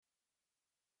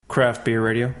Craft Beer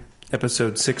Radio,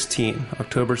 Episode 16,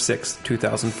 October 6th,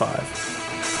 2005.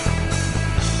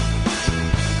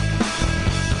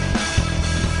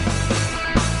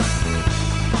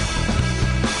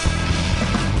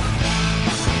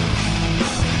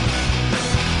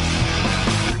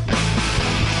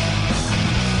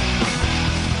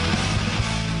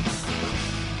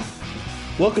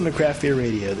 Welcome to Craft Beer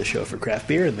Radio, the show for craft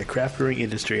beer and the craft brewing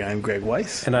industry. I'm Greg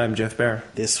Weiss. And I'm Jeff Bear.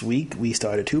 This week we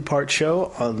start a two-part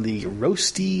show on the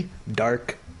Roasty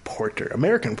Dark Porter,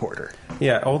 American Porter.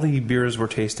 Yeah, all the beers we're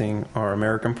tasting are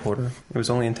American Porter. It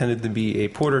was only intended to be a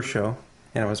porter show,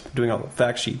 and I was doing all the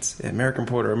fact sheets. American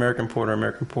Porter, American Porter,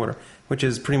 American Porter, which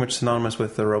is pretty much synonymous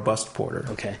with the robust porter.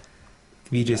 Okay.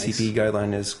 The BJCP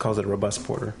guideline calls it a robust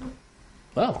porter.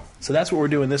 Oh, so that's what we're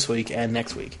doing this week and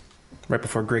next week. Right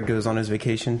before Greg goes on his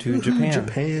vacation to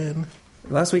Japan.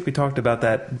 Last week we talked about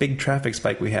that big traffic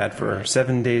spike we had for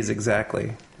 7 days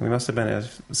exactly. We must have been a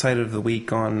site of the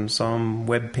week on some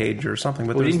web page or something.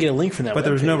 But we didn't get a link from that. But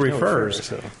there was no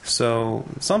refers. So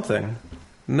something.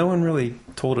 No one really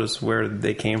told us where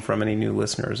they came from. Any new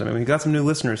listeners? I mean, we got some new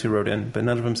listeners who wrote in, but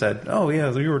none of them said, "Oh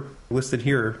yeah, you were listed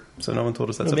here." So no one told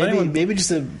us that. Well, so maybe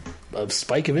just a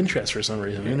spike of interest for some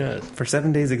reason. Who knows? For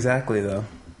 7 days exactly, though.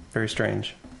 Very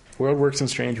strange. World works in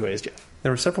strange ways, Jeff.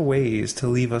 There are several ways to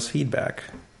leave us feedback.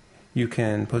 You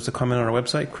can post a comment on our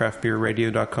website,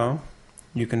 craftbeerradio.com.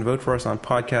 You can vote for us on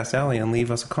Podcast Alley and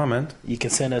leave us a comment. You can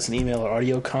send us an email or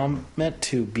audio comment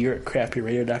to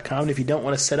beer@craftbeerradio.com. And if you don't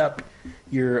want to set up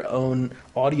your own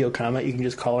audio comment, you can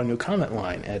just call our new comment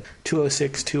line at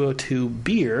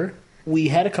 206-202-BEER. We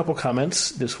had a couple comments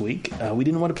this week. We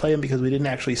didn't want to play them because we didn't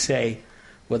actually say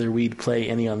whether we'd play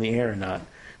any on the air or not.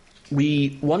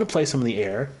 We want to play some on the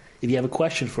air. If you have a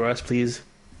question for us, please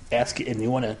ask it, and you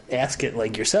want to ask it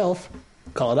like yourself,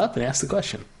 call it up and ask the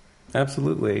question.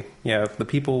 Absolutely. Yeah, the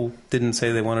people didn't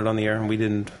say they wanted it on the air, and we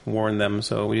didn't warn them,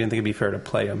 so we didn't think it'd be fair to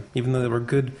play them. Even though there were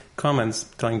good comments,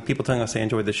 people telling us they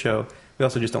enjoyed the show, we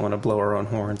also just don't want to blow our own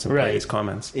horns and play these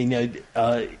comments. You know,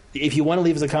 if you want to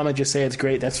leave us a comment, just say it's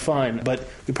great, that's fine, but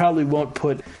we probably won't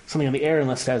put something on the air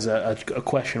unless it has a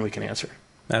question we can answer.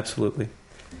 Absolutely.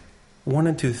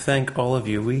 Wanted to thank all of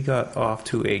you. We got off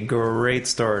to a great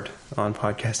start on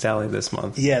Podcast Alley this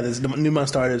month. Yeah, the new month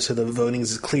started, so the voting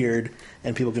is cleared,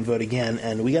 and people can vote again.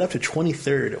 And we got up to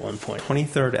 23rd at one point.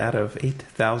 23rd out of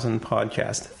 8,000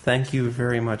 podcasts. Thank you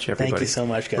very much, everybody. Thank you so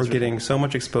much, guys. We're getting so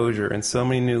much exposure and so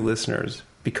many new listeners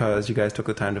because you guys took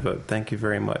the time to vote. Thank you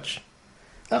very much.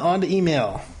 On to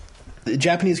email. The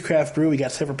Japanese craft brew, we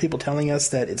got several people telling us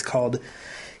that it's called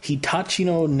Hitachi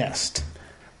no Nest.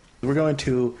 We're going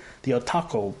to the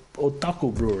Otako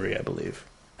Brewery, I believe.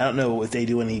 I don't know if they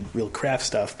do any real craft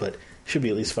stuff, but it should be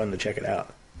at least fun to check it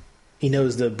out. He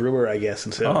knows the brewer, I guess,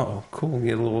 and so. Oh, cool!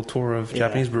 Get a little tour of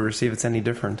Japanese brewers, see if it's any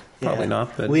different. Probably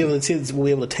not, but we'll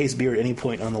be able to taste beer at any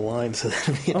point on the line. So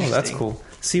that'd be interesting. Oh, that's cool.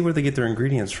 See where they get their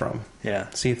ingredients from. Yeah.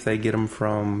 See if they get them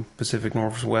from Pacific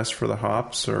Northwest for the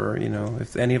hops, or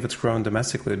if any of it's grown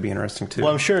domestically, it'd be interesting too.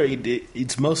 Well, I'm sure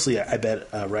it's mostly, I bet,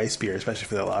 rice beer, especially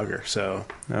for the lager. So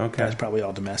that's probably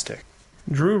all domestic.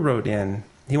 Drew wrote in.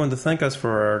 He wanted to thank us for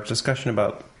our discussion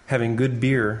about having good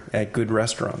beer at good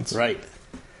restaurants. Right.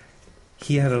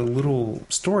 He had a little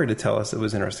story to tell us that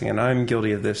was interesting, and I'm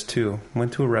guilty of this too.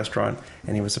 Went to a restaurant,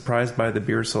 and he was surprised by the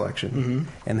beer selection,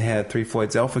 and they had Three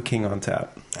Floyd's Alpha King on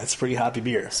tap. That's pretty hoppy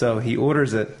beer. So he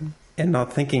orders it, and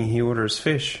not thinking, he orders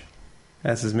fish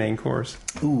as his main course.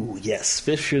 Ooh, yes.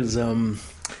 Fish is a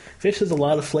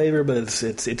lot of flavor, but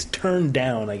it's turned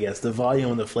down, I guess. The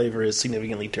volume and the flavor is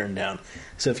significantly turned down.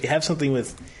 So if you have something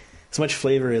with as much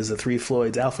flavor as the Three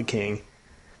Floyd's Alpha King,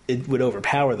 it would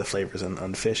overpower the flavors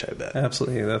on fish, I bet.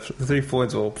 Absolutely. The Three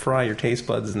Floyds will fry your taste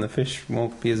buds, and the fish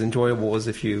won't be as enjoyable as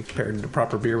if you paired the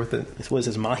proper beer with it. What is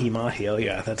this, mahi-mahi? Oh,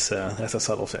 yeah, that's a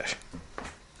subtle fish.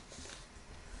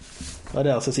 What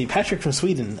else? Let's see. Patrick from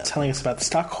Sweden telling us about the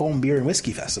Stockholm Beer and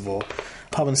Whiskey Festival.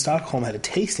 Pub in Stockholm had a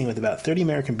tasting with about 30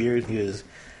 American beers, and he was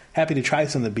happy to try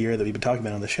some of the beer that we've been talking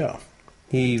about on the show.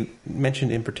 He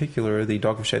mentioned in particular the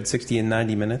Dogfish Head 60 in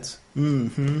 90 minutes.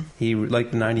 Mm-hmm. He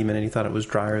liked the 90 minute. He thought it was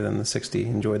drier than the 60. He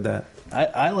enjoyed that.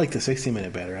 I like the 60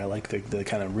 minute better. I like the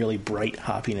kind of really bright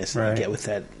hoppiness that you get with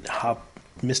that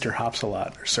Mr.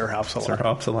 Hops-a-Lot or Sir Hops-a-Lot. Sir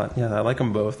Hops-a-Lot. Yeah, I like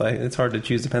them both. It's hard to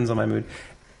choose. Depends on my mood.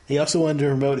 He also wanted to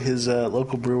promote his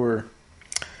local brewer.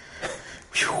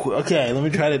 Okay, let me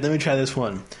try this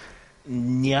one.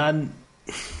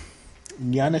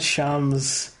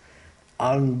 Nyanasham's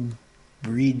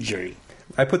Brewery.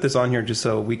 I put this on here just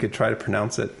so we could try to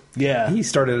pronounce it. Yeah. He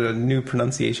started a new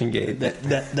pronunciation gate.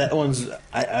 That one's.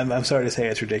 I'm sorry to say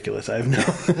it's ridiculous. I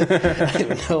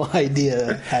have no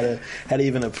idea how to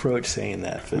even approach saying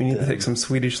that. But, we need to take some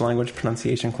Swedish language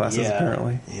pronunciation classes.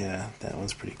 Apparently. Yeah, that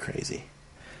one's pretty crazy.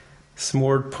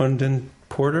 Smord Punden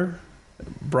Porter,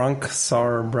 Bronk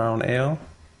Sar Brown Ale,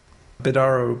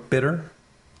 Bidaro Bitter,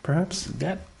 perhaps.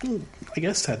 That I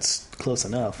guess that's close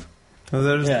enough. Well,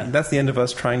 that's the end of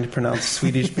us trying to pronounce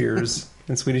Swedish beers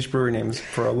and Swedish brewery names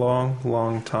for a long,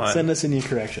 long time. Send us in your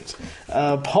corrections.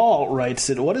 Paul writes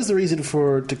that, what is the reason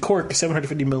to cork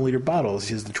 750 milliliter bottles?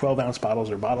 He says the 12-ounce bottles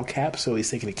are bottle caps, so he's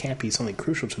thinking it can't be something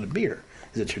crucial to the beer.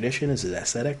 Is it tradition? Is it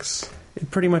aesthetics?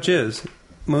 It pretty much is.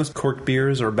 Most corked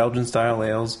beers are Belgian-style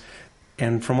ales,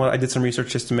 and from what I did some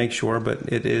research just to make sure,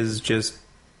 but it is just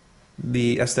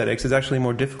the aesthetics. It's actually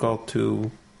more difficult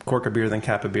to cork a beer than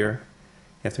cap a beer.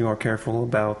 You have to be more careful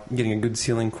about getting a good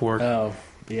sealing cork. Oh,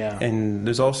 yeah. And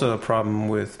there's also a problem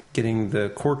with getting the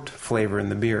corked flavor in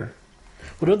the beer.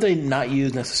 Well, don't they not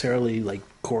use necessarily like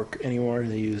cork anymore?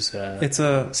 They use it's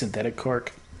a synthetic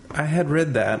cork. I had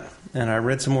read that, and I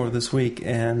read some more this week,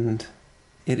 and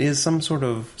it is some sort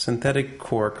of synthetic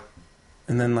cork,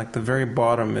 and then like the very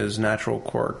bottom is natural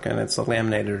cork, and it's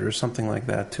laminated or something like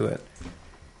that to it.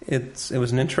 It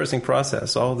was an interesting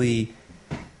process. All the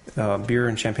beer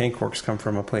and champagne corks come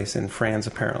from a place in France,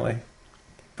 apparently.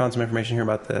 Found some information here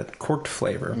about the corked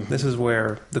flavor. Mm-hmm. This is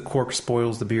where the cork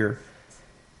spoils the beer.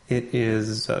 It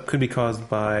is could be caused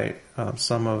by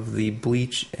some of the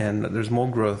bleach, and there's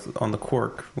mold growth on the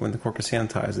cork when the cork is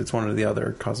sanitized. It's one or the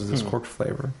other causes this corked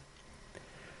flavor.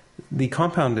 The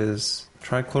compound is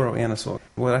trichloroanisole.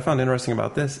 What I found interesting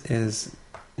about this is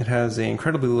it has an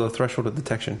incredibly low threshold of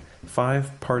detection,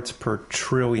 5 parts per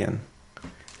trillion.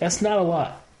 That's not a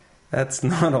lot. That's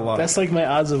not a lot. That's like my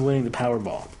odds of winning the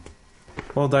Powerball.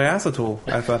 Well, diacetyl,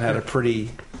 I thought, had a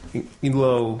pretty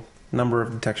low number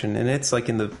of detection, and it's like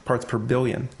in the parts per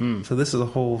billion. So this is a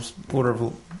whole order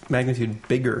of magnitude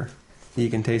bigger that you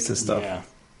can taste this stuff. Yeah.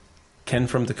 Ken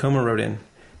from Tacoma wrote in,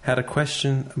 had a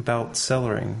question about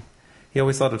cellaring. He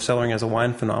always thought of cellaring as a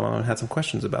wine phenomenon and had some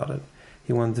questions about it.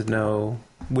 He wanted to know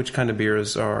which kind of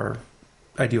beers are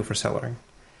ideal for cellaring.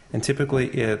 And typically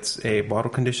it's a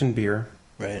bottle-conditioned beer,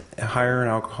 right, higher in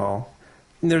alcohol.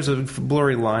 There's a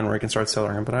blurry line where you can start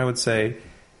cellaring, but I would say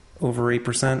over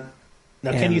 8%.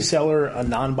 Now, can you cellar a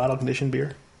non-bottle conditioned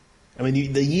beer? I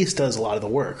mean, the yeast does a lot of the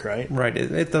work, right? Right.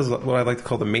 It does what I like to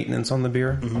call the maintenance on the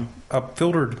beer. Mm-hmm. A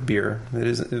filtered beer,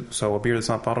 so a beer that's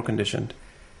not bottle conditioned,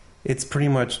 it's pretty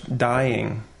much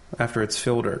dying after it's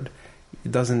filtered.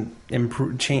 It doesn't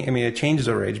improve. It changes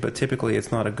over age, but typically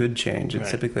it's not a good change.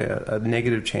 It's typically a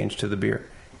negative change to the beer.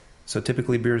 So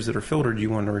typically beers that are filtered,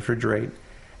 you want to refrigerate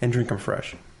and drink them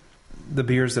fresh. The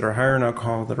beers that are higher in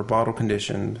alcohol, that are bottle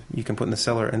conditioned, you can put in the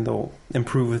cellar and they'll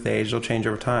improve with age. They'll change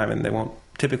over time, and there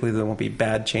won't be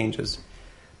bad changes.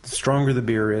 The stronger the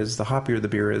beer is, the hoppier the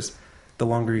beer is, the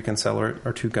longer you can cellar it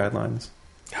are 2 guidelines.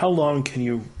 How long can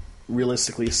you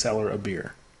realistically cellar a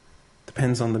beer?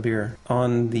 Depends on the beer.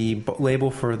 On the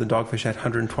label for the Dogfish at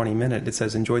 120 minute, it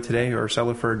says enjoy today or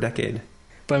cellar for a decade.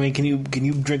 But I mean, can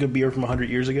you drink a beer from 100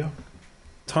 years ago?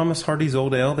 Thomas Hardy's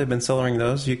Old Ale, they've been cellaring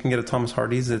those. You can get a Thomas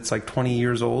Hardy's that's like 20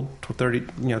 years old,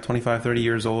 25, 30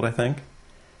 years old, I think.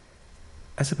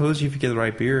 I suppose if you get the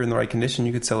right beer in the right condition,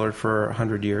 you could cellar it for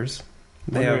 100 years.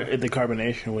 The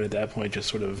carbonation would at that point just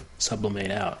sort of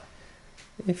sublimate out.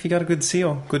 If you got a good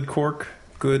seal, good cork,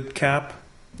 good cap,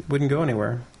 it wouldn't go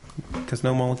anywhere because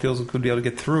no molecules would be able to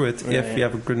get through it if you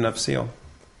have a good enough seal.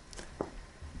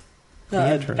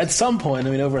 At some point, I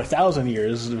mean, over 1,000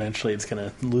 years, eventually it's going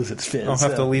to lose its fizz. I'll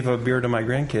have to leave a beer to my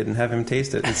grandkid and have him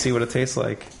taste it and see what it tastes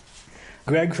like.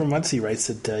 Greg from Muncie writes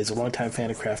that he's a longtime fan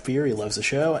of craft beer. He loves the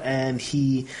show, and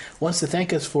he wants to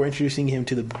thank us for introducing him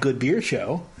to the Good Beer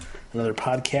Show, another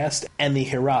podcast, and the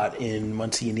Herat in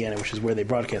Muncie, Indiana, which is where they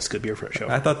broadcast Good Beer Show.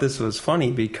 I thought this was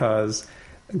funny because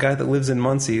a guy that lives in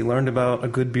Muncie learned about a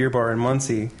good beer bar in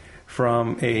Muncie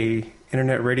from a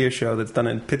internet radio show that's done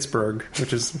in Pittsburgh,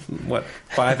 which is,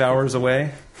 5 hours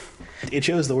away? It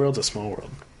shows the world's a small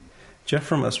world. Jeff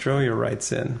from Australia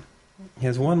writes in, he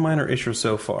has one minor issue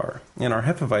so far in our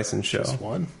Hefeweizen show.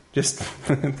 Just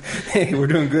one? Hey, we're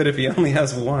doing good if he only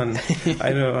has one.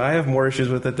 I know, I have more issues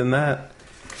with it than that.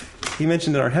 He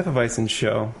mentioned in our Hefeweizen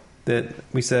show that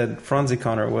we said Franzi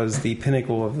Connor was the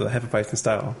pinnacle of the Hefeweizen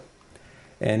style.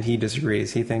 And he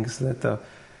disagrees. He thinks that the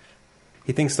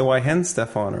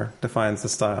Weihenstephaner defines the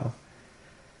style.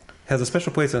 Has a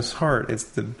special place in his heart. It's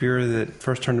the beer that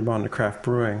first turned him on to craft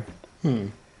brewing.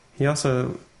 He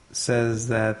also says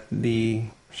that the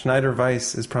Schneider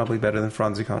Weiss is probably better than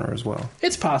Franziskaner as well.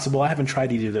 It's possible. I haven't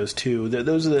tried either of those two.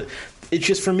 Those are the. It's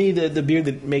just for me the beer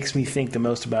that makes me think the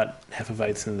most about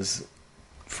Hefeweizens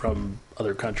from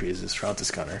other countries is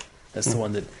Franziskaner. That's the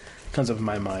one that comes up in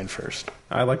my mind first.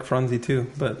 I like Franzi too,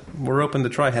 but we're open to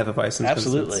try Hefeweizens.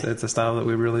 Absolutely, it's a style that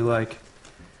we really like.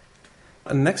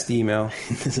 Next email.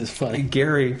 This is funny.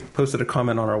 Gary posted a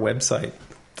comment on our website.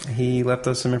 He left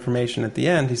us some information at the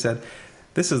end. He said,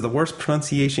 "This is the worst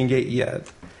pronunciation gate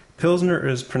yet. Pilsner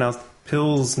is pronounced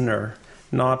Pilsner,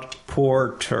 not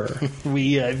Porter."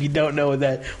 We, if you don't know what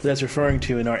that's referring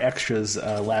to, in our extras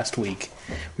last week,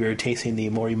 we were tasting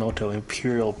the Morimoto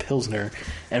Imperial Pilsner,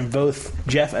 and both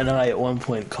Jeff and I at one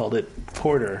point called it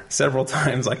Porter. Several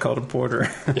times I called it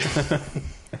Porter.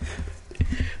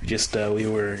 Just we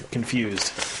were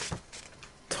confused.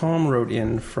 Tom wrote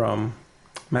in from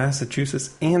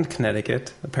Massachusetts and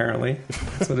Connecticut, apparently.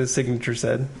 That's what his signature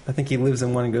said. I think he lives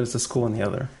in one and goes to school in the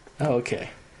other. Oh, okay.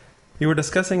 You were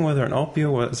discussing whether an alt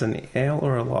beer was an ale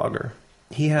or a lager.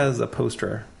 He has a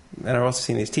poster, and I've also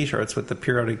seen these T-shirts with the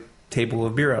periodic table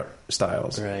of beer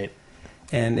styles. Right.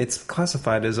 And it's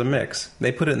classified as a mix.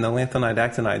 They put it in the lanthanide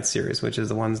actinide series, which is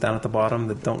the ones down at the bottom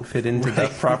that don't fit into the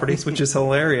properties, which is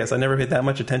hilarious. I never paid that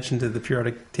much attention to the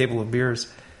periodic table of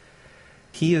beers.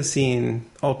 He has seen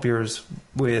alt beers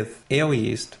with ale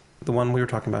yeast. The one we were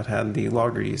talking about had the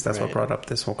lager yeast. That's what brought up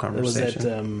this whole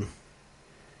conversation.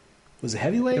 Was it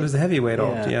heavyweight? It was the heavyweight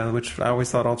alt, yeah, which I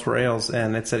always thought alts were ales,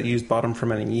 and it said it used bottom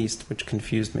fermenting yeast, which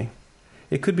confused me.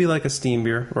 It could be like a steam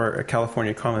beer or a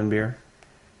California common beer,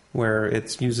 where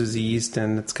it uses yeast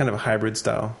and it's kind of a hybrid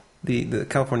style. The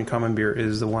California common beer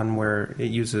is the one where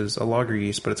it uses a lager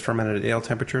yeast, but it's fermented at ale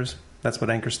temperatures. That's what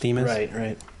Anchor Steam is.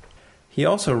 Right. He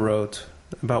also wrote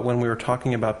about when we were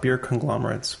talking about beer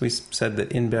conglomerates, we said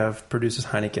that InBev produces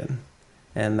Heineken,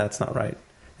 and that's not right.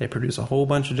 They produce a whole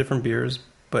bunch of different beers,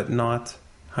 but not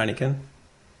Heineken.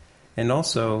 And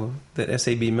also that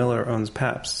SAB Miller owns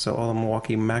Pabst, so all of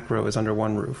Milwaukee Macro is under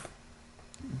one roof.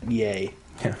 Yay.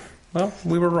 Yeah. Well,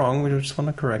 we were wrong. We just want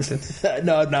to correct it.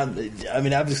 No, not. I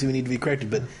mean, obviously we need to be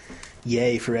corrected, but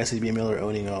yay for SAB Miller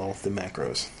owning all the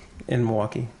macros. In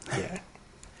Milwaukee. Yeah.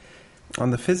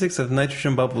 On the physics of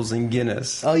nitrogen bubbles in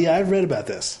Guinness. Oh, yeah, I've read about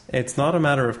this. It's not a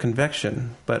matter of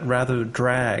convection, but rather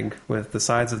drag with the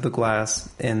sides of the glass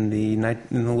and the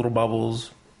little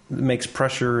bubbles. It makes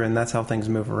pressure, and that's how things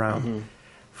move around. Mm-hmm.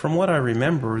 From what I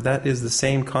remember, that is the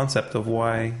same concept of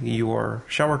why your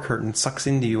shower curtain sucks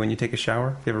into you when you take a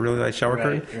shower. If you have a really light shower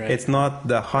curtain, right. It's not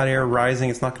the hot air rising,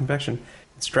 it's not convection.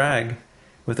 It's drag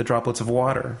with the droplets of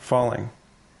water falling.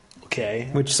 Okay.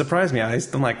 Which surprised me.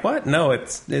 I'm like, what? No,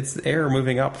 it's air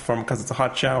moving up because it's a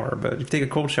hot shower. But if you take a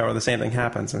cold shower, the same thing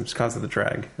happens, and it's because of the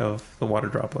drag of the water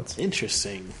droplets.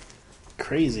 Interesting.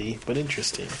 Crazy, but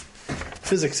interesting.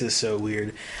 Physics is so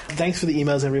weird. Thanks for the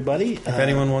emails, everybody. If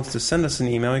anyone wants to send us an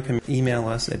email, you can email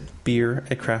us at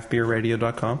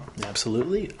beer@craftbeerradio.com.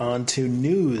 Absolutely. On to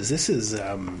news. This is,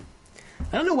 I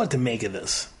don't know what to make of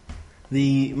this.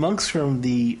 The monks from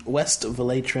the West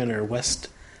Velatrin or West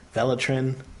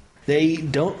Velatrin, they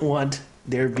don't want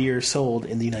their beer sold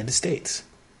in the United States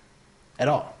at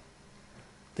all.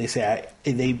 They say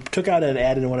they took out an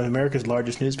ad in one of America's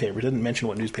largest newspapers. It didn't mention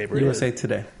what newspaper it is. USA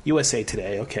Today. USA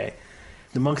Today, okay.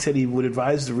 The monk said he would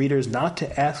advise the readers not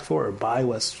to ask for or buy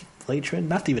West Velatrin,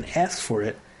 not to even ask for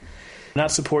it,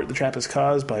 not support the Trappist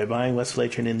cause by buying West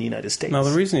Velatrin in the United States. Now,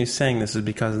 the reason he's saying this is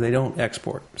because they don't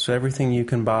export. So everything you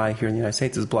can buy here in the United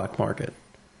States is black market.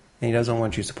 And he doesn't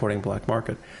want you supporting black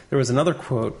market. There was another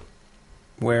quote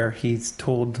where he's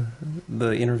told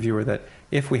the interviewer that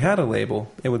if we had a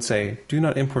label, it would say, "Do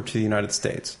not import to the United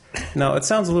States." Now, it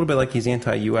sounds a little bit like he's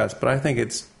anti-U.S., but I think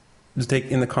it's to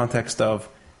take in the context of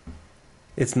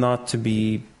it's not to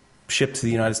be shipped to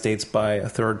the United States by a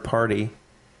third party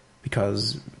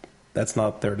because that's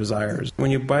not their desires.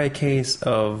 When you buy a case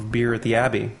of beer at the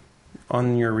Abbey,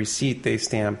 on your receipt they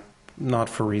stamp not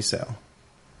for resale.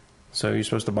 So you're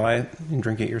supposed to buy it and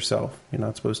drink it yourself. You're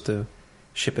not supposed to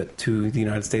ship it to the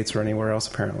United States or anywhere else,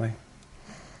 apparently.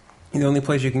 And the only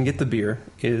place you can get the beer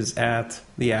is at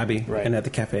the Abbey and at the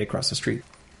cafe across the street.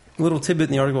 A little tidbit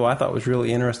in the article I thought was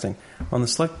really interesting. On the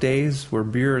select days where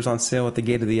beer is on sale at the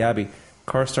gate of the Abbey,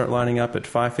 cars start lining up at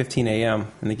 5:15 a.m.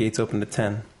 and the gates open at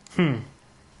 10.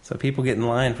 So people get in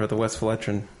line for the West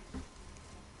Velatrin.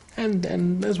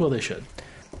 And as well they should.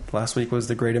 Last week was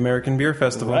the Great American Beer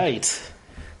Festival. Right.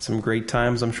 Some great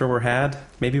times I'm sure were had.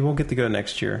 Maybe we'll get to go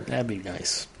next year. That'd be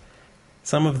nice.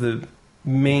 Some of the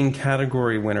main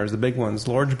category winners, the big ones: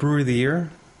 Large Brewery of the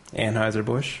Year,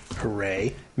 Anheuser-Busch.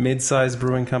 Hooray. Mid-Size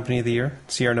Brewing Company of the Year,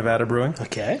 Sierra Nevada Brewing.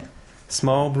 Okay.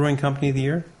 Small Brewing Company of the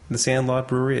Year, the Sandlot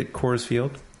Brewery at Coors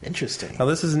Field. Interesting. Now,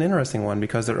 this is an interesting one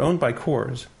because they're owned by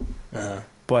Coors,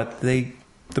 but the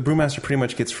brewmaster pretty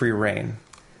much gets free reign.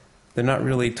 They're not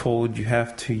really told you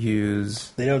have to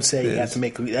use... They don't say this. you have to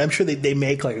make... I'm sure they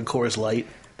make like a Coors Light.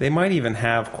 They might even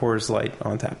have Coors Light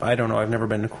on tap. I don't know. I've never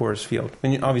been to Coors Field.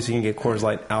 And obviously you can get Coors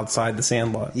Light outside the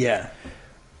Sandlot. Yeah.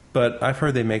 But I've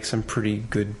heard they make some pretty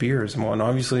good beers. And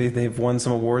obviously they've won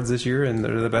some awards this year, and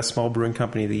they're the best small brewing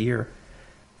company of the year.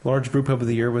 Large Brew Pub of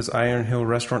the Year was Iron Hill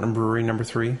Restaurant and Brewery No.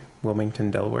 3, Wilmington,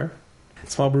 Delaware.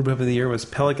 Small Brew Pub of the Year was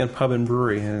Pelican Pub and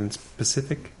Brewery in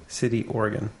Pacific City,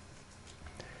 Oregon.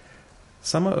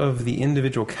 Some of the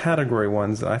individual category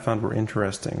ones that I found were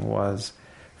interesting was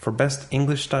for Best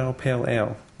English Style Pale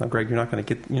Ale. Now, Greg, you're not going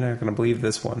to believe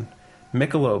this one.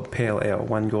 Michelob Pale Ale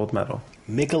won gold medal.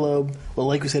 Michelob. Well,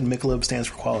 like we said, Michelob stands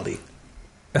for quality.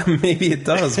 Maybe it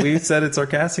does. We said it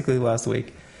sarcastically last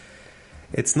week.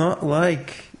 It's not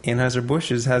like Anheuser-Busch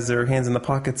has their hands in the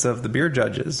pockets of the beer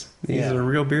judges. These are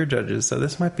real beer judges, so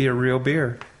this might be a real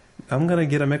beer. I'm going to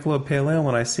get a Michelob Pale Ale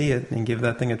when I see it and give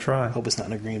that thing a try. Hope it's not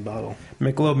in a green bottle.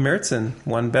 Michelob Märzen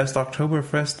won Best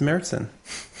Oktoberfest Märzen.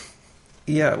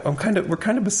 Yeah, we're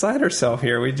kind of beside ourselves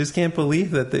here. We just can't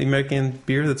believe that the American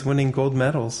beer that's winning gold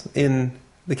medals in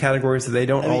the categories that they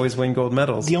don't always win gold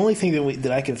medals. The only thing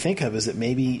that I can think of is that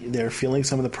maybe they're feeling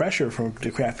some of the pressure from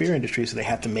the craft beer industry, so they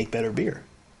have to make better beer.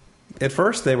 At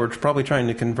first, they were probably trying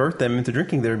to convert them into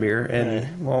drinking their beer,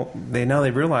 and now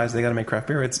they realize they got to make craft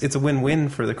beer. It's a win-win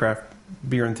for the craft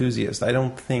beer enthusiast. I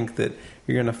don't think that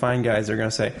you're going to find guys that are going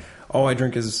to say, "All I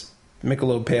drink is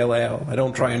Michelob Pale Ale. I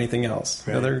don't try anything else."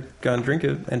 Right. No, they're going to drink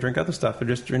it and drink other stuff. They're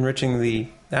just enriching the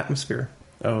atmosphere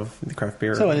of the craft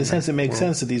beer. So, in a sense, it makes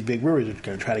sense that these big breweries are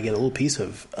going to try to get a little piece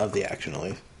of the action, at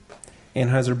least.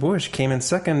 Anheuser-Busch came in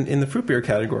second in the fruit beer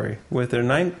category with their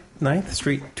 9th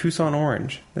Street Tucson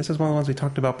Orange. This is one of the ones we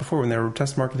talked about before when they were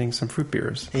test marketing some fruit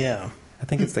beers. Yeah. I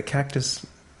think it's the cactus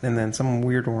and then some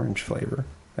weird orange flavor.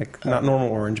 Like, not normal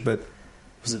orange, but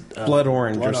was it, blood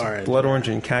orange. Blood Orange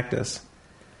and cactus.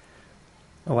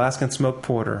 Alaskan Smoked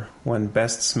Porter won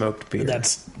Best Smoked Beer.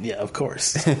 Of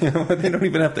course. They don't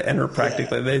even have to enter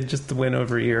practically. Yeah. They just win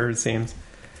over here, it seems.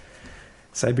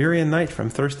 Siberian Night from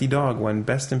Thirsty Dog won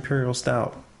Best Imperial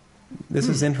Stout. This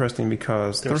is interesting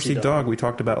because Thirsty Dog, we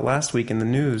talked about last week in the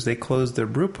news, they closed their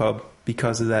brew pub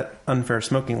because of that unfair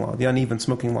smoking law, the uneven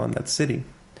smoking law in that city.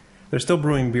 They're still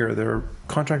brewing beer. They're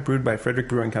contract brewed by Frederick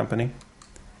Brewing Company.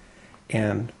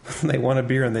 And they want a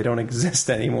beer and they don't exist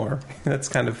anymore. That's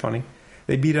kind of funny.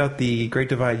 They beat out the Great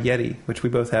Divide Yeti, which we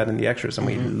both had in the extras, and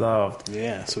we loved.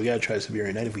 Yeah, so we got to try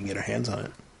Siberian Night if we can get our hands on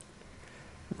it.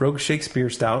 Rogue Shakespeare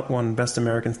Stout won Best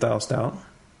American Style Stout.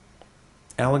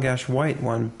 Allagash White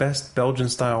won Best Belgian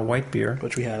Style White Beer,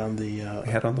 which we had on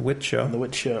the Wit Show. On the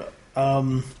Wit Show,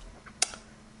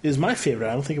 it was my favorite.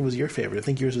 I don't think it was your favorite. I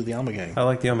think yours was the Ommegang. I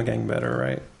like the Ommegang better,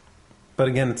 right? But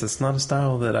again, it's not a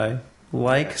style that I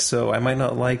like, so I might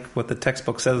not like what the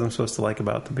textbook says I'm supposed to like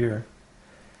about the beer.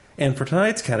 And for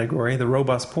tonight's category, the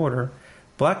Robust Porter,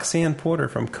 Black Sand Porter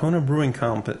from Kona Brewing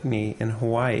Company in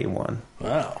Hawaii won.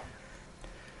 Wow.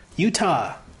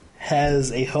 Utah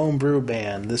has a home brew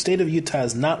ban. The state of Utah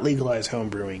has not legalized home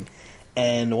brewing,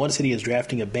 and one city is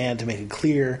drafting a ban to make it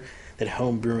clear that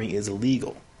home brewing is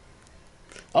illegal.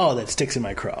 Oh, that sticks in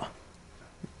my craw.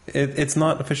 It's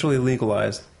not officially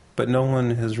legalized, but no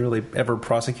one has really ever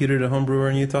prosecuted a home brewer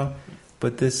in Utah.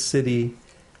 But this city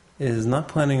is not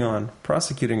planning on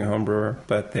prosecuting a home brewer,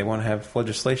 but they want to have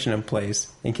legislation in place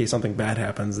in case something bad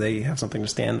happens. They have something to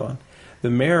stand on.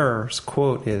 The mayor's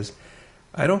quote is,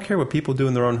 "I don't care what people do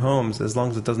in their own homes as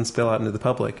long as it doesn't spill out into the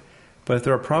public. But if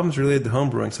there are problems related to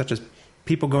homebrewing, such as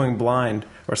people going blind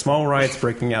or small riots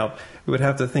breaking out, we would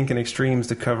have to think in extremes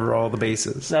to cover all the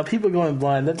bases." Now, people going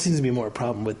blind, that seems to be more a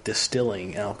problem with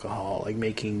distilling alcohol, like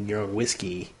making your own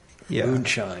whiskey,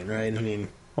 moonshine, right? I mean,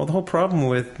 well, the whole problem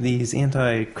with these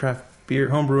anti-craft beer,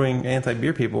 homebrewing,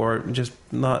 anti-beer people are just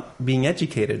not being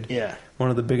educated. Yeah. One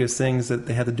of the biggest things that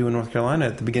they had to do in North Carolina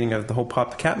at the beginning of the whole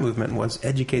Pop the Cap movement was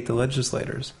educate the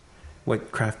legislators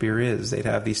what craft beer is. They'd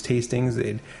have these tastings.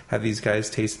 They'd have these guys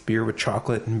taste beer with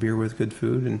chocolate and beer with good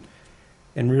food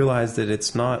and realize that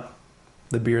it's not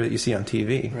the beer that you see on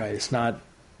TV. Right. It's not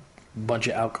a bunch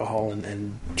of alcohol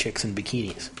and chicks in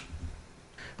bikinis.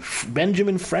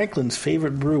 Benjamin Franklin's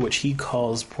favorite brew, which he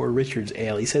calls Poor Richard's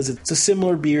Ale. He says it's a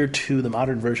similar beer to the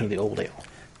modern version of the old ale.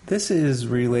 This is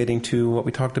relating to what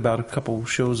we talked about a couple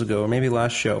shows ago, or maybe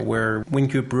last show, where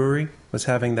Wynkoop Brewery was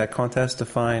having that contest to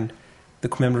find the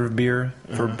commemorative beer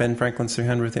for Ben Franklin's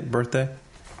 300th birthday.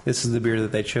 This is the beer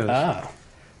that they chose. Ah.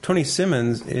 Tony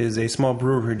Simmons is a small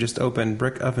brewer who just opened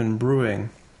Brick Oven Brewing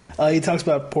He talks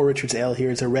about Poor Richard's Ale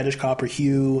here. It's a reddish copper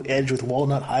hue, edged with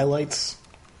walnut highlights.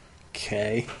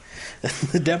 Okay.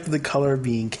 The depth of the color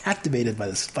being captivated by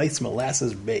the spice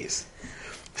molasses base.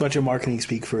 Bunch of marketing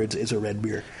speak for it's a red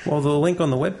beer. Well, the link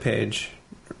on the webpage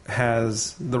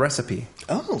has the recipe.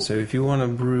 Oh. So if you want to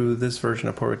brew this version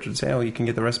of Poor Richard's Ale, you can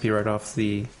get the recipe right off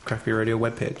the Craft Beer Radio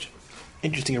webpage.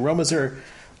 Interesting. Aromas are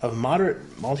of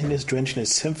moderate maltiness drenched in a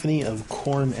symphony of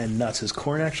corn and nuts. Is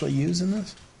corn actually used in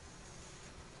this?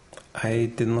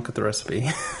 I didn't look at the recipe.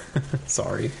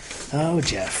 Sorry. Oh,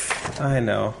 Jeff. I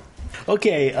know.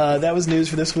 Okay, that was news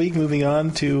for this week. Moving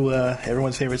on to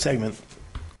everyone's favorite segment.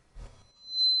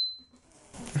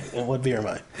 And what beer am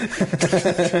I?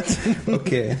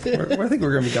 Okay. I think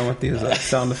we're going to be done with these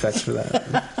sound effects for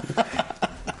that.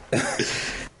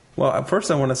 Well,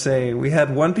 first I want to say we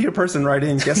had one beer person write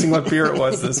in guessing what beer it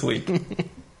was this week.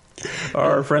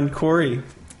 Our friend Corey,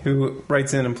 who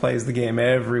writes in and plays the game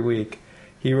every week,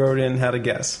 he wrote in how to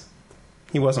guess.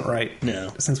 He wasn't right.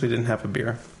 No. Since we didn't have a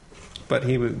beer. But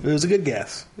he was... It was a good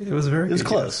guess. It was very good. It was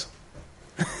close.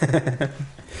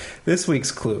 This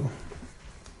week's clue.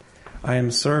 I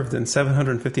am served in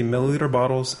 750 milliliter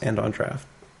bottles and on draft.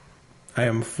 I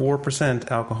am 4%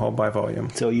 alcohol by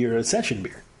volume. So you're a session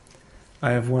beer.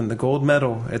 I have won the gold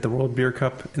medal at the World Beer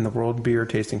Cup and the World Beer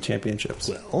Tasting Championships.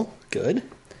 Well, good.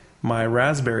 My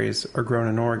raspberries are grown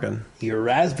in Oregon. Your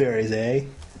raspberries, eh?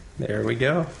 There we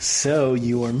go. So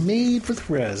you are made with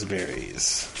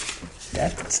raspberries.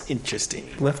 That's interesting.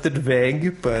 Left it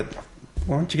vague, but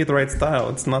why don't you get the right style?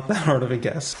 It's not that hard of a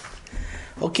guess.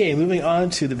 Okay, moving on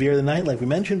to the beer of the night. Like we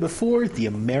mentioned before, the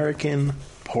American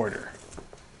Porter.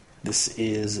 This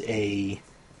is a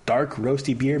dark,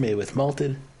 roasty beer made with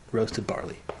malted, roasted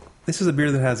barley. This is a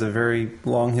beer that has a very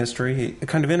long history, a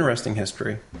kind of interesting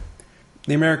history.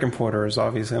 The American Porter is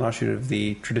obviously an offshoot of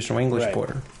the traditional English Right.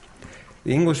 Porter.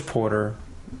 The English Porter,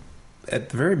 at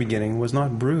the very beginning, was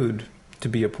not brewed to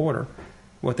be a porter.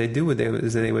 What they do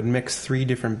is they would mix 3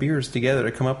 different beers together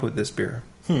to come up with this beer.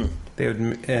 They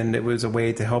would, and it was a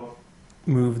way to help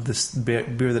move this beer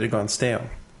that had gone stale.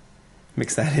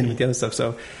 Mix that in with the other stuff.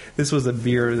 So this was a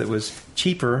beer that was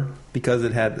cheaper because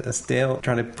it had a stale,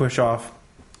 trying to push off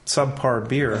subpar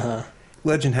beer. Uh-huh.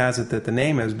 Legend has it that the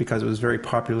name is because it was very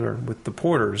popular with the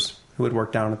porters who would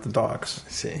work down at the docks. I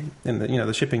see. In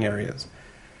the shipping areas.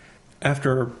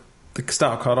 After the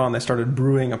style caught on, they started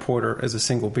brewing a porter as a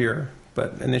single beer.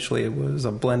 But initially it was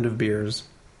a blend of beers,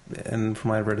 and from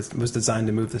what I've read, it was designed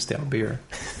to move the stale beer.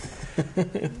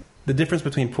 The difference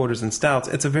between porters and stouts,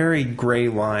 it's a very gray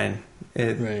line.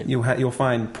 Right. You'll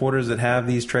find porters that have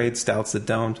these traits, stouts that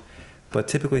don't, but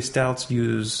typically stouts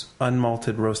use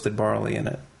unmalted roasted barley in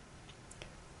it,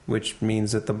 which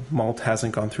means that the malt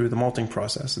hasn't gone through the malting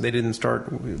process.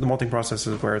 The malting process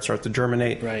is where it starts to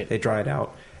germinate, Right. They dry it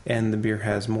out, and the beer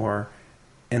has more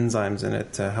enzymes in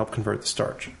it to help convert the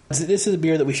starch. This is a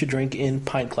beer that we should drink in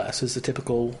pint glasses, the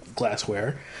typical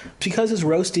glassware. Because it's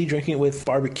roasty, drinking it with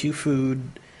barbecue food,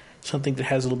 something that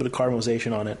has a little bit of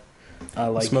caramelization on it.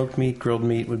 Like Smoked meat, grilled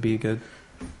meat would be good.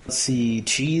 Let's see,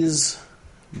 cheese,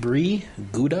 brie,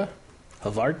 Gouda,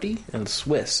 Havarti, and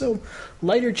Swiss. So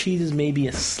lighter cheeses may be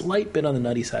a slight bit on the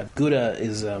nutty side. Gouda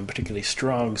is particularly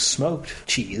strong smoked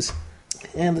cheese.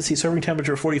 And let's see, serving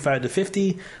temperature 45 to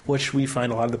 50, which we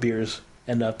find a lot of the beers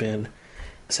end up in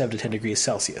 7 to 10 degrees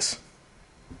Celsius.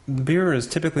 The beer is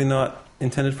typically not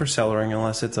intended for cellaring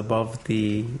unless it's above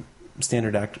the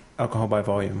standard alcohol by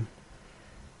volume.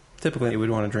 Typically,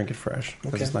 we'd want to drink it fresh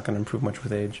because Okay. it's not going to improve much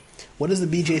with age. What does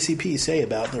the BJCP say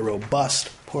about the robust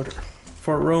porter?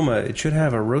 For aroma, it should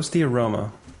have a roasty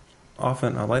aroma,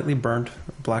 often a lightly burnt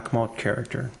black malt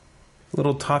character. A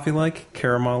little toffee-like,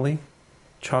 caramelly,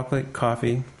 chocolate,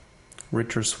 coffee,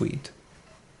 rich or sweet.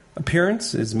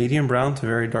 Appearance is medium brown to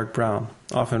very dark brown,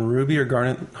 often ruby or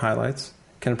garnet highlights,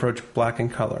 can approach black in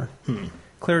color.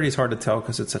 Clarity is hard to tell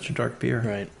because it's such a dark beer.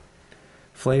 Right.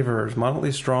 Flavor is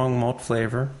moderately strong malt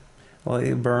flavor,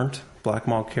 lightly burnt black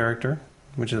malt character,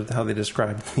 which is how they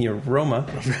describe the aroma.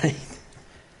 Right.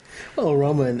 Well,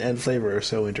 aroma and flavor are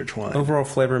so intertwined. Overall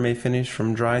flavor may finish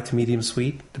from dry to medium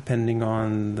sweet, depending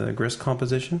on the grist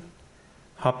composition,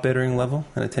 hop bittering level,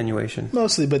 and attenuation.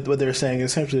 Mostly, but what they're saying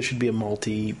is essentially there should be a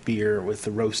malty beer with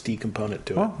the roasty component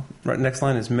to it. Well, right, next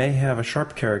line is may have a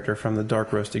sharp character from the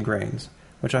dark roasted grains,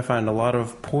 which I find a lot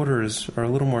of porters are a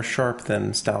little more sharp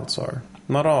than stouts are.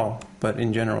 Not all, but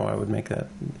in general, I would make that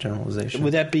generalization.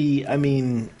 Would that be, I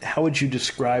mean, how would you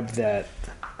describe that?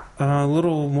 A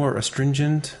little more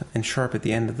astringent and sharp at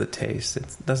the end of the taste.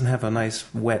 It doesn't have a nice,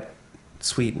 wet,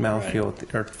 sweet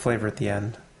mouthfeel or flavor at the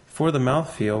end. For the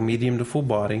mouthfeel, medium to full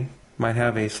body, might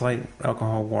have a slight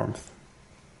alcohol warmth.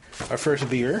 Our first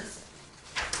beer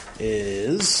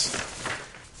is...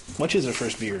 Which is our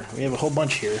first beer? We have a whole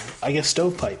bunch here. I guess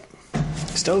Stovepipe.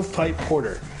 Stovepipe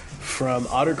Porter from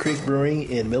Otter Creek Brewing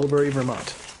in Millbury,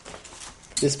 Vermont.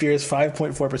 This beer is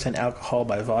 5.4% alcohol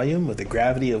by volume with a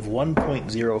gravity of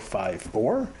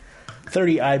 1.054,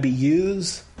 30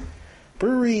 IBUs.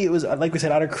 Brewery, it was, like we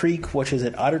said, Otter Creek, which is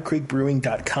at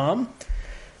ottercreekbrewing.com.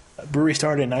 Brewery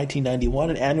started in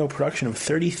 1991, an annual production of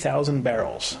 30,000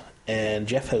 barrels. And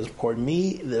Jeff has poured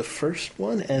me the first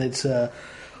one, and it's a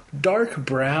dark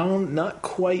brown, not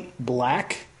quite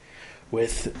black,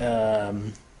 with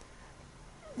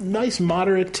nice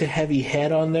moderate to heavy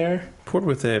head on there. Poured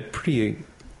with a pretty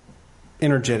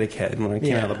energetic head when it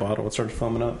came out of the bottle. It started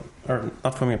foaming up, or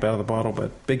not foaming up out of the bottle,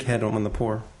 but big head on the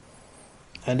pour.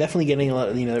 I'm definitely getting a lot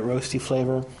of, that roasty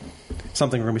flavor.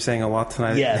 Something we're going to be saying a lot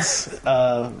tonight. Yes.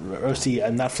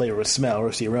 Roasty, not flavor, but smell,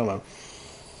 roasty aroma.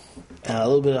 A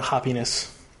little bit of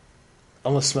hoppiness.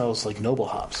 Almost smells like Noble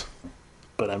hops,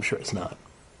 but I'm sure it's not.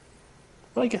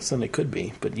 Well, I guess then it could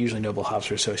be, but usually Noble hops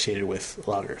are associated with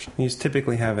lagers. You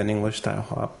typically have an English-style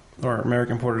hop, or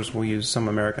American porters will use some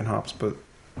American hops, but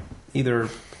either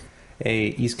a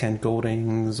East Kent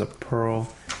Goldings, a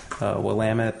Pearl,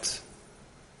 Willamette.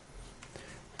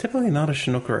 Typically not a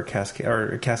Chinook or a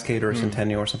Cascade or a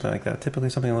Centennial or something like that. Typically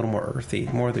something a little more earthy,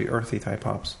 more of the earthy type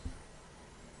hops.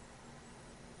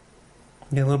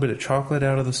 Get a little bit of chocolate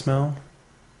out of the smell,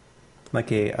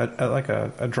 like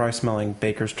a dry smelling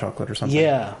baker's chocolate or something.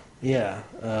 Yeah.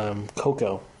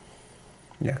 Cocoa.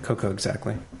 Yeah, cocoa,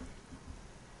 exactly.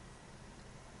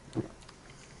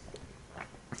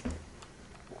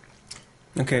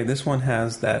 Okay, this one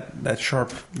has that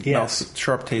sharp,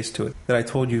 sharp taste to it that I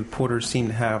told you porters seem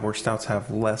to have, or stouts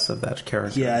have less of that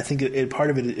character. Yeah, I think part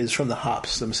of it is from the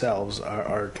hops themselves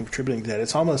are contributing to that.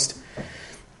 It's almost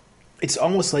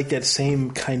like that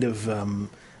same kind of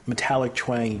metallic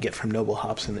twang you get from Noble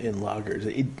hops in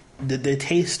lagers. The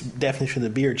taste definition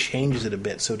of the beer changes it a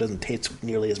bit, so it doesn't taste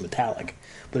nearly as metallic,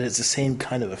 but it's the same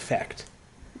kind of effect.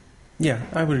 Yeah,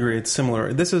 I would agree. It's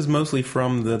similar. This is mostly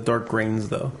from the dark grains,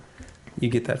 though. You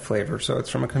get that flavor, so it's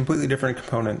from a completely different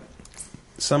component.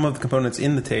 Some of the components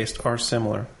in the taste are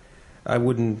similar. I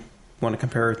wouldn't want to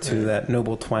compare it to that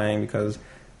Noble twang because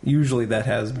usually that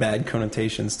has bad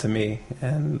connotations to me,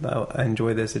 and I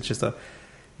enjoy this. It's just you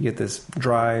get this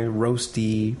dry,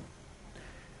 roasty.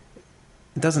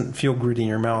 It doesn't feel gritty in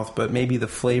your mouth, but maybe the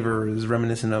flavor is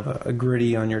reminiscent of a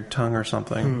gritty on your tongue or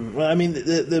something. Well, I mean,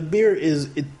 the beer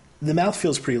the mouth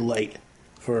feels pretty light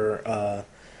for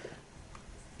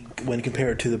when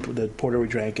compared to the porter we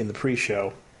drank in the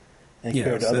pre-show. And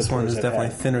compared to other this one is I've definitely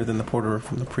had. thinner than the porter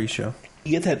from the pre-show.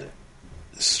 You get that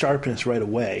sharpness right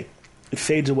away. It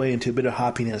fades away into a bit of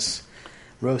hoppiness,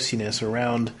 roastiness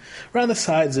around the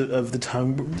sides of the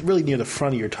tongue, really near the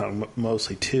front of your tongue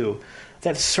mostly too.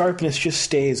 That sharpness just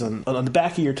stays on the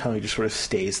back of your tongue. It just sort of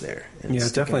stays there. Yeah,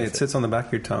 definitely. It sits on the back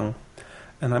of your tongue.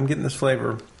 And I'm getting this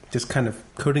flavor just kind of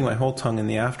coating my whole tongue in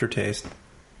the aftertaste.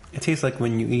 It tastes like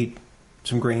when you eat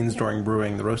some grains during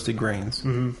brewing, the roasted grains.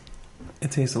 Mm-hmm.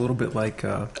 It tastes a little bit like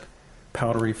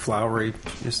powdery, floury,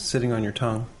 just sitting on your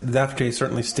tongue. The aftertaste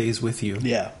certainly stays with you.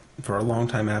 Yeah. For a long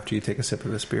time after you take a sip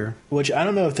of this beer. Which I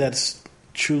don't know if that's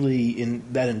truly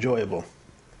that enjoyable.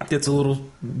 It's a little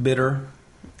bitter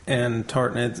and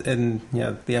tart, and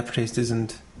the aftertaste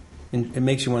isn't. It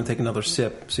makes you want to take another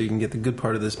sip so you can get the good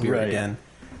part of this beer again,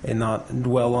 and not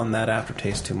dwell on that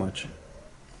aftertaste too much.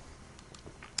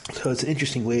 So it's an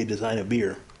interesting way to design a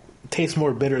beer. It tastes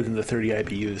more bitter than the 30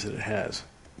 IBUs that it has.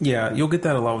 Yeah, you'll get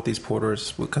that a lot with these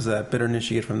porters because of that bitterness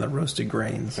you get from the roasted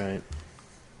grains. Right.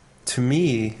 To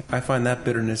me, I find that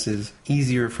bitterness is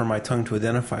easier for my tongue to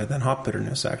identify than hop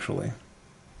bitterness, actually.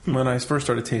 When I first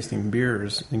started tasting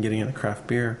beers and getting into craft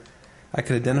beer, I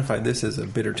could identify this as a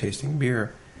bitter-tasting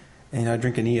beer. And I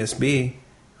drink an ESB,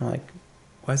 I'm like,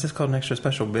 why is this called an extra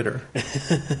special bitter?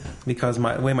 Because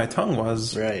the way my tongue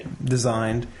was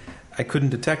designed, I couldn't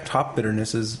detect hop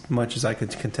bitterness as much as I could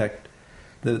detect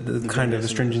the kind of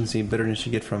astringency bitterness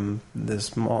you get from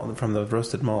this malt, from the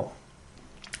roasted malt.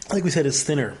 Like we said, it's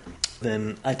thinner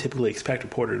than I typically expect a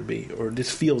porter to be, or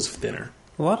just feels thinner.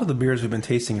 A lot of the beers we've been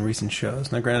tasting in recent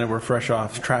shows, now granted we're fresh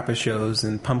off Trappist shows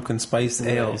and pumpkin spice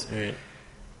ales, right.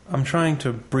 I'm trying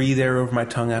to breathe air over my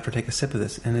tongue after I take a sip of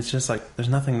this, and it's just like, there's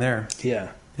nothing there.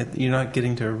 Yeah. You're not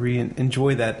getting to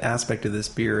enjoy that aspect of this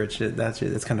beer.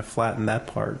 It's kind of flat in that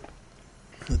part.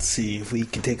 Let's see if we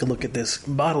can take a look at this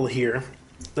bottle here.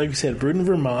 Like we said, brewed in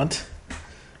Vermont.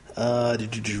 Otter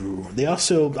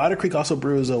Creek also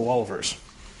brews Walivers.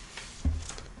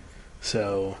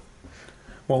 So,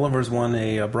 Walivers won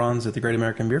a bronze at the Great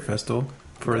American Beer Festival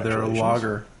for their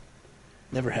lager.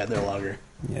 Never had their lager.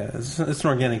 Yeah, it's an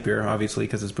organic beer, obviously,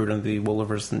 because it's brewed under the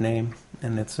Woolivers name,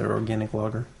 and it's an organic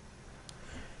lager.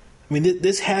 I mean,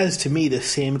 this has, to me, the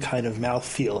same kind of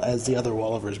mouthfeel as the other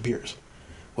Woolivers beers,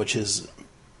 which is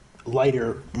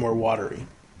lighter, more watery.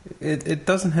 It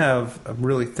doesn't have a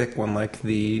really thick one like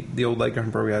the old Leghorn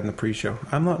Brew we had in the pre-show.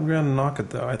 I'm not going to knock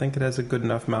it, though. I think it has a good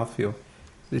enough mouthfeel.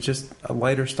 It's just a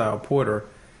lighter style porter.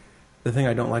 The thing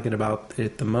I don't like about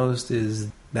it the most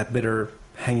is that bitter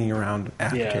hanging around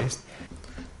aftertaste. Yeah.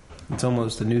 It's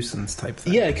almost a nuisance type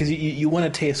thing. Yeah, because you want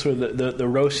to taste sort of the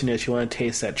roastiness, you want to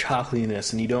taste that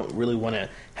chocolatiness, and you don't really want to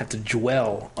have to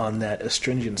dwell on that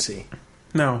astringency.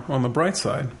 Now, on the bright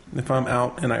side, if I'm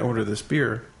out and I order this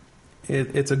beer,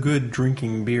 it's a good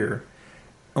drinking beer.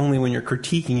 Only when you're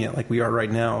critiquing it like we are right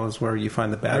now is where you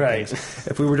find the bad things.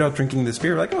 If we were out drinking this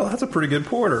beer, like, oh, that's a pretty good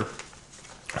porter.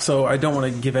 So I don't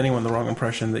want to give anyone the wrong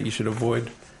impression that you should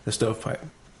avoid the stovepipe.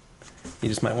 You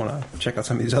just might want to check out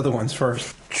some of these other ones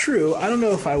first. True. I don't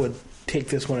know if I would take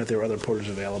this one if there were other porters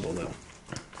available, though.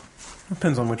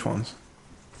 Depends on which ones.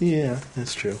 Yeah,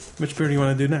 that's true. Which beer do you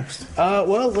want to do next?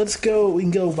 Well, let's go. We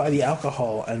can go by the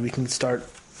alcohol, and we can start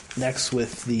next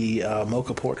with the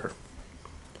Mocha Porter.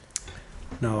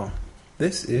 No.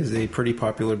 This is a pretty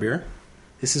popular beer.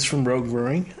 This is from Rogue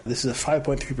Brewing. This is a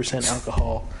 5.3%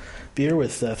 alcohol beer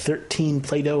with 13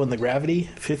 Play-Doh in the gravity,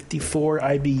 54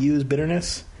 IBUs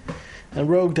bitterness. And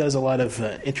Rogue does a lot of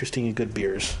interesting and good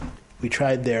beers. We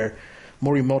tried their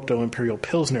Morimoto Imperial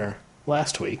Pilsner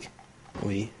last week.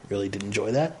 We really did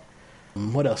enjoy that.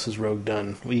 What else has Rogue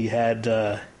done? We had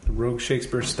the Rogue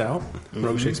Shakespeare Stout. Mm-hmm.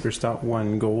 Rogue Shakespeare Stout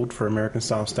won gold for American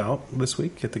Style Stout this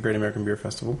week at the Great American Beer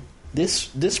Festival.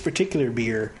 This particular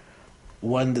beer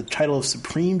won the title of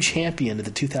Supreme Champion at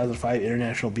the 2005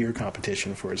 International Beer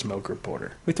Competition for its Mocha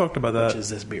Porter. We talked about that which is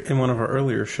this beer. In one of our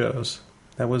earlier shows.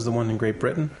 That was the one in Great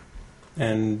Britain.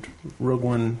 And Rogue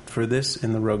won for this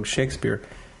in the Rogue Shakespeare.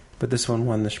 But this one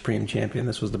won the Supreme Champion.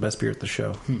 This was the best beer at the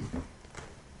show.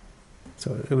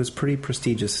 So it was pretty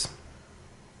prestigious.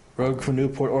 Rogue from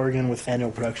Newport, Oregon, with annual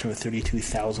production of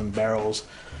 32,000 barrels.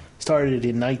 Started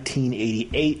in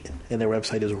 1988, and their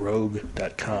website is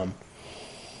rogue.com.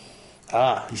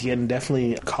 He's getting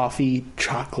definitely coffee,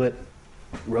 chocolate,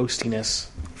 roastiness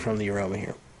from the aroma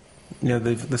here. Yeah,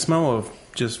 the smell of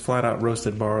just flat-out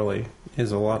roasted barley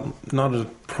is a lot, not as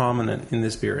prominent in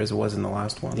this beer as it was in the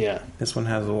last one. Yeah. This one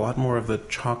has a lot more of the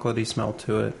chocolatey smell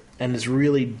to it. And it's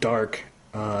really dark.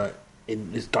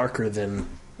 It's darker than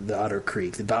the Otter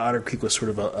Creek. The Otter Creek was sort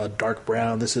of a dark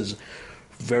brown. This is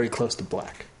very close to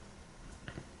black.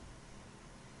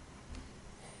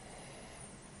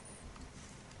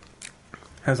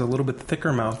 Has a little bit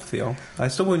thicker mouthfeel. I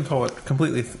still wouldn't call it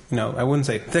completely, I wouldn't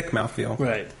say thick mouthfeel.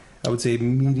 Right. I would say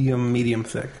medium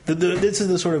thick. This is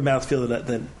the sort of mouthfeel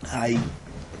that I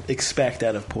expect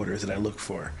out of porters, that I look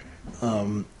for.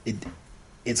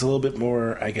 It's a little bit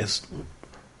more, I guess,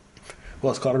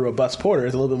 well, it's called a robust porter.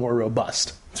 It's a little bit more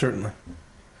robust. Certainly.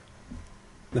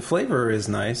 The flavor is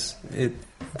nice. It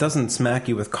doesn't smack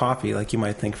you with coffee like you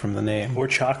might think from the name. Or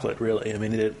chocolate, really. I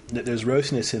mean, there's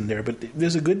roastiness in there, but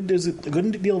there's a good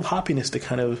deal of hoppiness to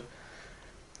kind of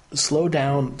slow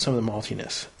down some of the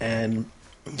maltiness. And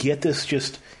you get this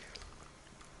just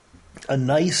a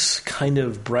nice kind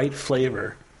of bright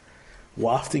flavor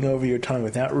wafting over your tongue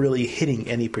without really hitting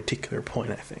any particular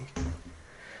point, I think.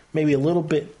 Maybe a little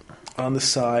bit on the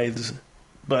sides,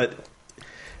 but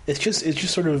it's just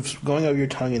sort of going over your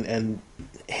tongue and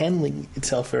handling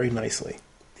itself very nicely.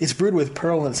 It's brewed with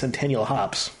Pearl and Centennial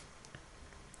hops.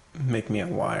 Make me a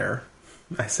liar.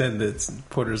 I said that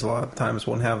porters a lot of times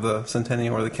won't have the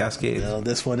Centennial or the Cascade. No,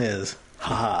 this one is.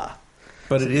 Ha-ha.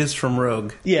 But it is from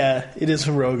Rogue. Yeah, it is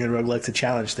from Rogue, and Rogue likes to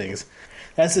challenge things.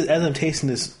 As I'm tasting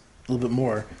this a little bit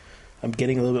more, I'm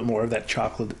getting a little bit more of that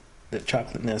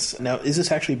chocolateness. Now, is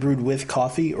this actually brewed with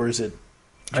coffee, or is it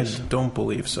just... I don't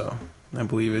believe so. I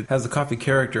believe it has the coffee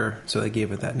character, so they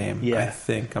gave it that name. Yeah. I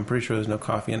think. I'm pretty sure there's no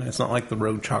coffee in it. It's not like the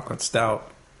Rogue Chocolate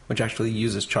Stout, which actually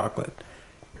uses chocolate.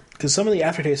 Because some of the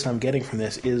aftertaste I'm getting from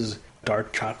this is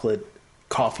dark chocolate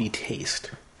coffee taste.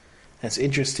 And it's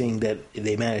interesting that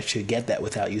they managed to get that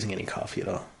without using any coffee at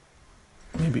all.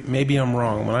 Maybe I'm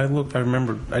wrong. When I looked, I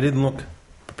remember I didn't look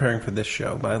preparing for this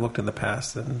show, but I looked in the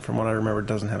past, and from what I remember, it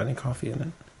doesn't have any coffee in it.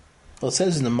 Well, it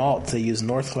says in the malt they use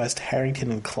Northwest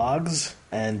Harrington and Clogs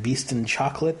and Beeston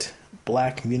Chocolate,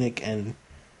 Black Munich, and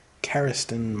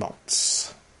Cariston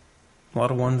malts. A lot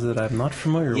of ones that I'm not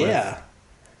familiar with. Yeah.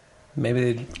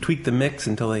 Maybe they tweaked the mix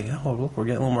until look, we're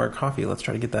getting a little more coffee. Let's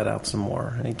try to get that out some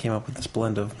more. And he came up with this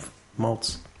blend of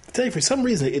malts. I tell you, for some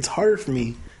reason, it's harder for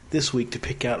me this week to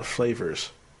pick out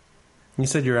flavors. You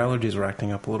said your allergies were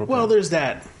acting up a little bit. Well, there's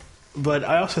that. But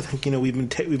I also think we've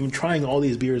been trying all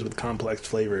these beers with complex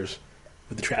flavors,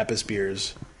 with the Trappist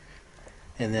beers,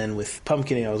 and then with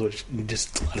pumpkin ales, which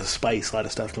just a lot of spice, a lot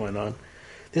of stuff going on.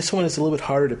 This one is a little bit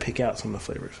harder to pick out some of the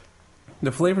flavors.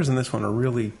 The flavors in this one are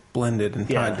really blended and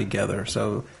tied together.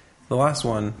 So the last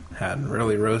one had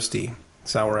really roasty,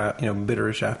 sour,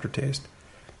 bitterish aftertaste.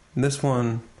 And this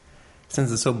one,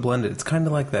 since it's so blended, it's kind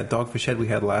of like that Dogfish Head we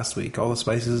had last week. All the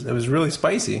spices, it was really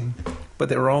spicy, but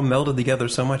they were all melded together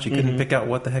so much you couldn't pick out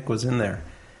what the heck was in there.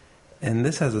 And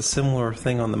this has a similar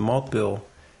thing on the malt bill.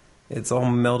 It's all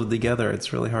melded together.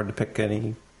 It's really hard to pick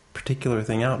any particular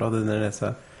thing out other than it's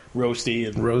a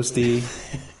roasty.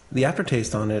 The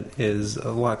aftertaste on it is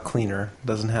a lot cleaner.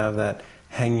 Doesn't have that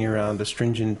hanging around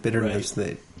astringent bitterness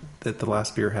that the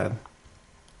last beer had. I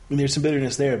mean, there's some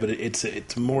bitterness there, but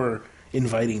it's more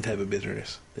inviting type of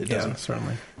bitterness. It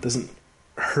doesn't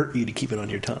hurt you to keep it on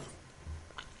your tongue.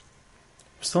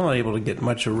 I'm still not able to get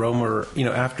much aroma or,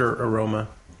 after aroma.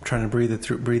 I'm trying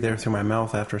to breathe air through my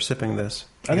mouth after sipping this.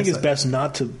 I think it's best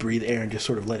not to breathe air and just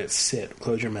sort of let it sit.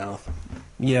 Close your mouth.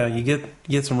 Yeah, you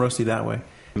get some roasty that way.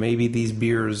 Maybe these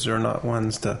beers are not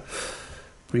ones to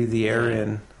breathe the air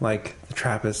in like the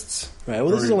Trappists. Right.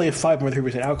 Well, this is only a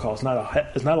 5.3% alcohol. It's not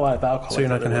a lot of alcohol. So you're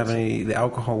not going to have the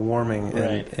alcohol warming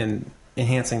and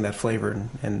enhancing that flavor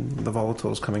and the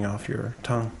volatiles coming off your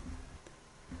tongue.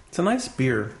 It's a nice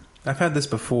beer. I've had this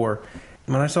before.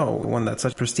 When I saw one that's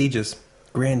such prestigious,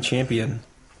 Grand Champion,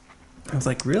 I was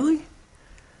like, really?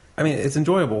 I mean, it's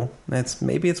enjoyable.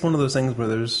 Maybe it's one of those things where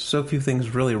there's so few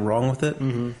things really wrong with it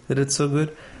that it's so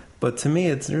good. But to me,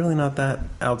 it's really not that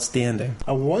outstanding.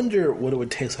 I wonder what it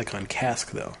would taste like on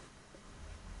cask, though.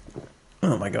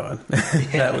 Oh, my God.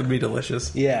 That would be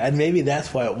delicious. Yeah, and maybe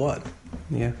that's why it won.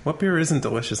 Yeah. What beer isn't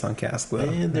delicious on cask, though?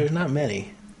 There's not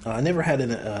many. I never had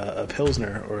a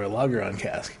Pilsner or a lager on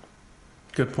cask.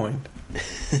 Good point.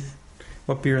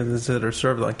 What beers that are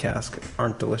served on cask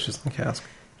aren't delicious on cask?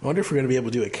 I wonder if we're going to be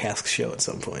able to do a cask show at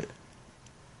some point.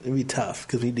 It'd be tough,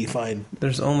 because we define...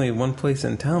 There's only one place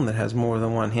in town that has more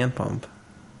than one hand pump.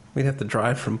 We'd have to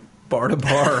drive from bar to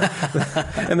bar,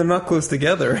 and they're not close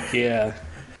together. Yeah.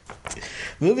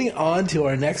 Moving on to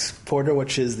our next porter,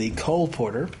 which is the Cole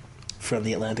Porter from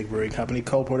the Atlantic Brewing Company.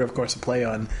 Cole Porter, of course, a play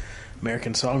on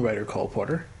American songwriter Cole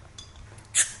Porter.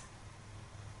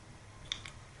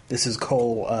 This is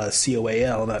Cole,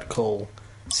 C-O-A-L, not Cole,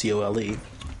 C-O-L-E.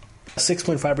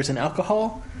 6.5%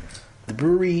 alcohol. The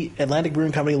brewery, Atlantic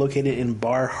Brewing Company, located in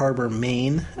Bar Harbor,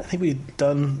 Maine. I think we've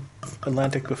done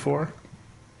Atlantic before.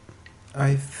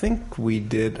 I think we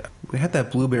did. We had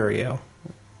that blueberry ale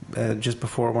just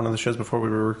before one of the shows, before we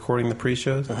were recording the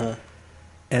pre-shows. And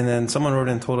then someone wrote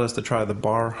in and told us to try the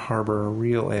Bar Harbor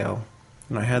Real Ale.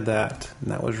 And I had that,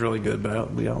 and that was really good. But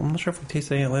I'm not sure if we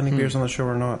tasted any Atlantic beers on the show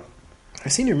or not. I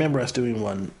seem to remember us doing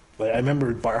one, but I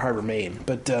remember Bar Harbor, Maine,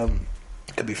 but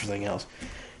could be for something else.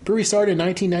 Brewery started in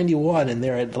 1991, and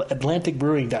they're at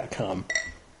AtlanticBrewing.com.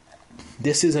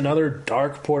 This is another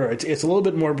dark porter. It's a little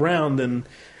bit more brown than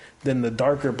the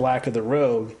darker black of the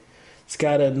Rogue. It's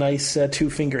got a nice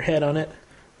 2-finger head on it.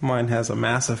 Mine has a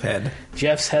massive head.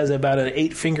 Jeff's has about an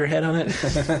 8-finger head on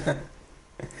it.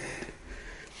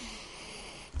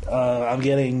 I'm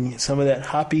getting some of that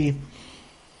hoppy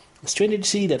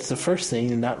astringency. That's the first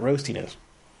thing, and not roastiness.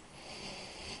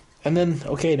 And then,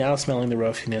 now smelling the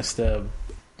roastiness, the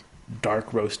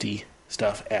dark roasty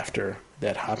stuff after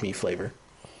that hoppy flavor.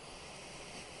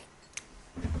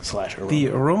 / aroma. The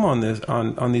aroma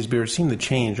on these beers seemed to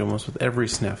change almost with every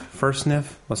sniff. First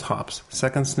sniff was hops.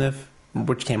 Second sniff,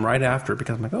 which came right after,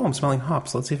 because I'm like, I'm smelling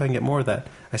hops. Let's see if I can get more of that.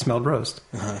 I smelled roast,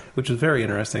 which was very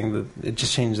interesting. That it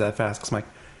just changed that fast.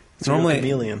 Because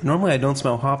normally I don't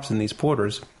smell hops in these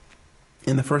porters.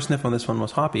 And the first sniff on this one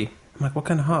was hoppy. I'm like, what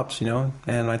kind of hops, And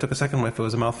I took a second whiff. It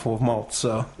was a mouthful of malt,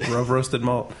 so roasted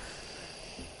malt.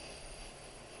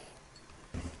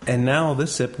 And now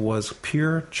this sip was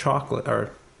pure chocolate,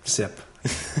 or sip.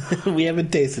 We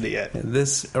haven't tasted it yet.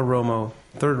 This third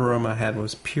aroma I had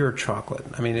was pure chocolate.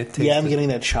 I mean, it tasted... Yeah, I'm getting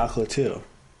that chocolate too.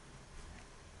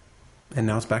 And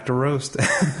now it's back to roast.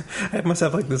 I must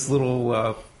have like this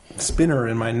little spinner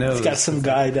in my nose. It's got some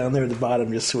guy down there at the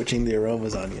bottom just switching the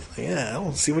aromas on you. Yeah,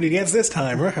 we'll see what he gets this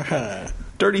time.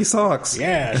 Dirty socks.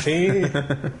 Yeah, see?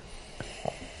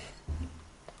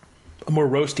 A more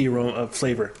roasty aroma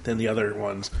flavor than the other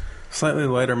ones. Slightly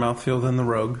lighter mouthfeel than the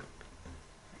Rogue.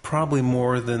 Probably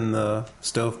more than the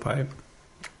Stovepipe.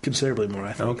 Considerably more,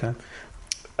 I think. Okay.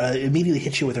 It immediately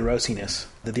hits you with a roastiness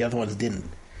that the other ones didn't.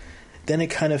 Then it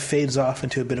kind of fades off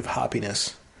into a bit of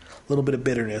hoppiness, a little bit of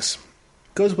bitterness.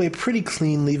 Goes away pretty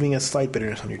clean, leaving a slight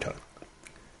bitterness on your tongue.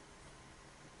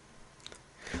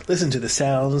 Listen to the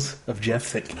sounds of Jeff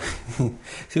thinking.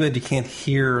 Too bad you can't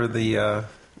hear the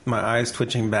my eyes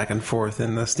twitching back and forth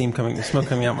and the smoke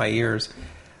coming out my ears.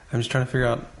 I'm just trying to figure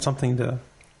out something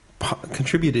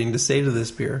contributing to say to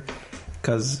this beer,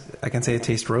 because I can say it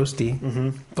tastes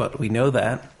roasty, but we know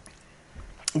that.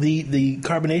 The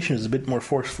carbonation is a bit more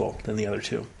forceful than the other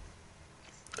two.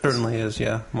 Certainly is,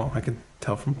 yeah. Well, I can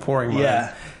tell from pouring mine.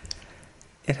 Yeah.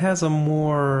 It has a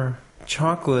more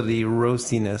chocolatey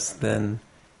roastiness than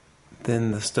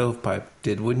the Stovepipe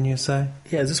did, wouldn't you say?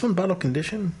 Yeah, is this one bottle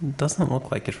conditioned? It doesn't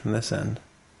look like it from this end.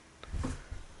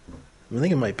 I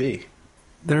think it might be.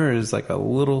 There is like a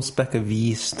little speck of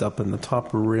yeast up in the top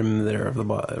rim there of the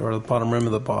or the bottom rim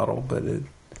of the bottle,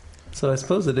 so I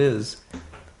suppose it is.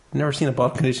 I've never seen a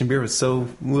bottle conditioned beer with so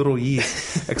little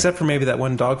yeast, except for maybe that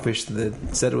one Dogfish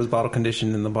that said it was bottle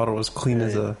conditioned and the bottle was clean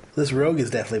as a... This Rogue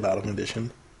is definitely bottle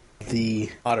conditioned.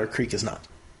 The Otter Creek is not.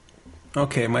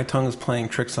 Okay, my tongue is playing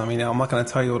tricks on me now. I'm not going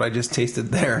to tell you what I just tasted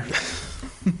there.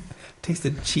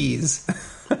 Tasted cheese.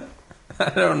 I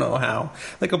don't know how.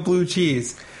 Like a blue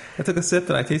cheese. I took a sip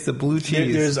and I tasted blue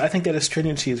cheese. I think that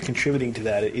astringency is contributing to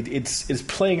that. It's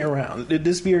playing around.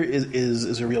 This beer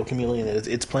is a real chameleon.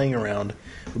 It's playing around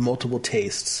with multiple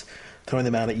tastes, throwing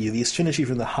them out at you. The astringency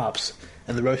from the hops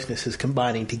and the roastiness is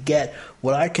combining to get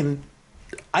what I can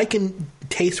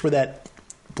taste where that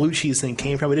blue cheese thing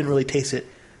came from. I didn't really taste it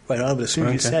right on, but as soon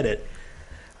as you said it,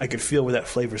 I could feel where that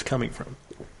flavor is coming from.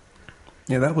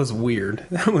 Yeah, that was weird.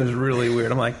 That was really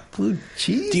weird. I'm like, blue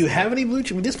cheese? Do you have any blue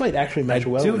cheese? This might actually match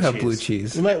well with cheese. I do have blue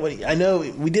cheese. I know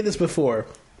we did this before.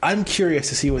 I'm curious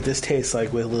to see what this tastes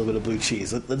like with a little bit of blue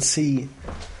cheese. Let's see.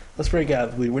 Let's break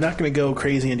out. We're not going to go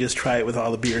crazy and just try it with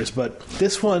all the beers, but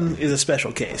this one is a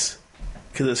special case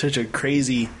because it's such a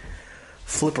crazy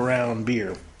flip-around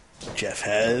beer. Jeff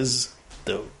has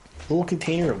the little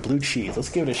container of blue cheese. Let's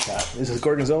give it a shot. Is this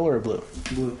Gorgonzola or blue?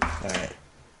 Blue. All right.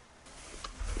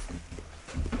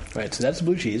 All right, so that's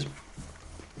blue cheese.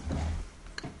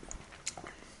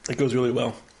 That goes really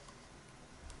well.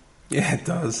 Yeah, it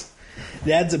does.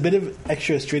 It adds a bit of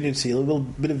extra astringency, a little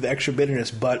bit of extra bitterness,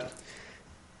 but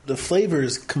the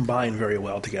flavors combine very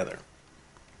well together.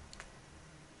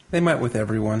 They might with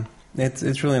everyone.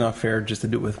 It's really not fair just to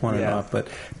do it with one or not, but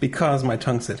because my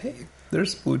tongue said, hey,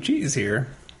 there's blue cheese here,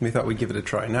 we thought we'd give it a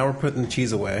try. Now we're putting the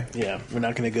cheese away. Yeah, we're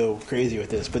not going to go crazy with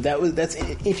this, but that's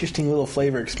an interesting little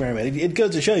flavor experiment. It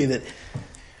goes to show you that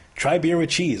try beer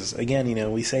with cheese. Again,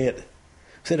 we say it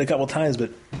a couple times, but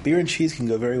beer and cheese can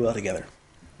go very well together.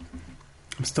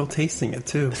 I'm still tasting it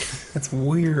too. That's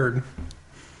weird.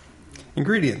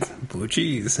 Ingredients: blue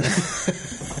cheese.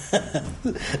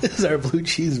 This is our blue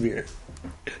cheese beer.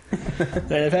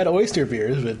 I've had oyster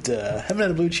beers, but haven't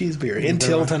had a blue cheese beer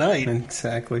until tonight.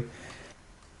 Exactly.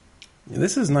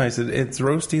 This is nice. It's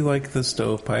roasty like the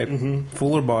Stovepipe,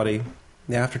 fuller body.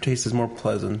 The aftertaste is more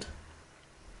pleasant.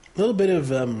 A little bit of,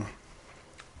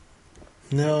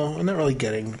 no, I'm not really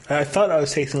getting. I thought I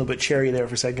was tasting a little bit cherry there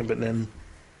for a second, but then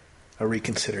I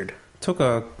reconsidered. Took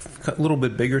a little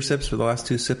bit bigger sips for the last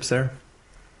two sips there.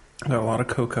 Got a lot of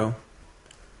cocoa,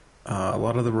 a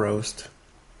lot of the roast,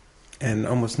 and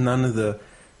almost none of the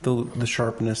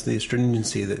sharpness, the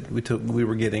astringency that we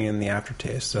were getting in the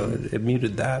aftertaste. So it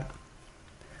muted that.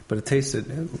 But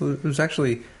it was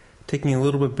actually taking a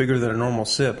little bit bigger than a normal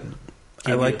sip.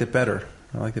 I liked it better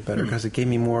because it gave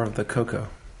me more of the cocoa.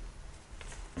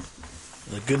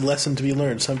 A good lesson to be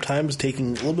learned. Sometimes taking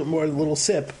a little bit more than a little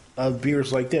sip of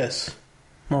beers like this.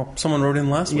 Well, someone wrote in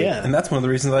last week, and that's one of the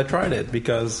reasons I tried it,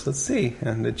 because, let's see,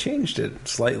 and it changed it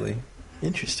slightly.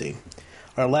 Interesting.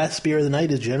 Our last beer of the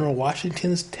night is General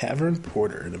Washington's Tavern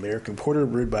Porter, an American porter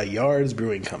brewed by Yards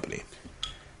Brewing Company.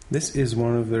 This is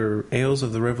one of their Ales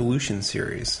of the Revolution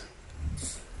series.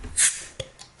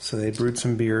 So they brewed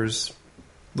some beers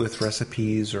with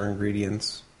recipes or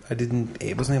ingredients. I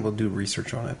wasn't able to do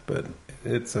research on it, but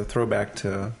it's a throwback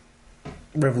to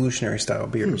revolutionary style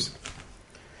beers.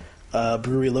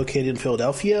 Brewery located in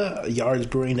Philadelphia,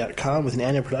 yardsbrewing.com, with an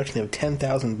annual production of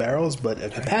 10,000 barrels, but a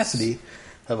capacity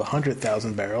of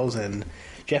 100,000 barrels. And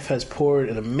Jeff has poured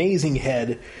an amazing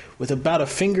head with about a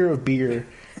finger of beer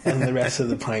and the rest of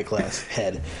the pint glass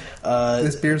head.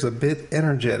 This beer's a bit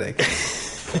energetic.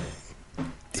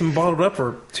 It's been bottled up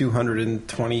for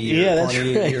 220 years. Yeah, that's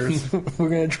right. Years. We're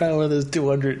going to try one of those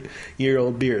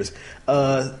 200-year-old beers.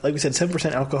 Like we said,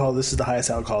 7% alcohol. This is the highest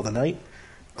alcohol of the night.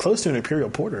 Close to an Imperial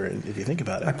Porter, if you think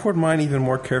about it. I poured mine even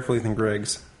more carefully than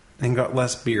Greg's and got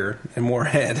less beer and more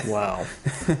head. Wow.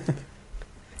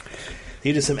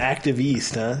 Needed some active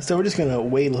yeast, huh? So we're just going to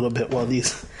wait a little bit while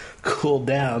these cool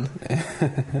down.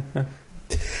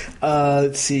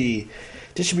 Let's see.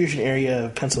 Distribution area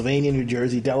of Pennsylvania, New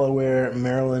Jersey, Delaware,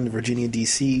 Maryland, Virginia,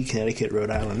 D.C., Connecticut, Rhode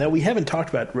Island. Now, we haven't talked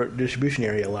about distribution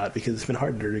area a lot because it's been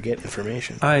harder to get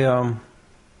information.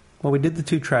 Well, we did the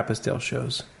 2 Trappist Ale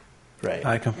shows. Right.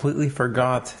 I completely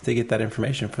forgot to get that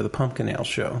information for the Pumpkin Ale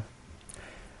show.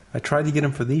 I tried to get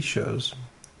them for these shows.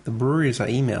 The breweries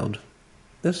I emailed,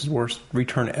 this is the worst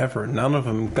return ever. None of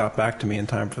them got back to me in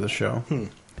time for the show.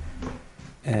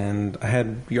 And I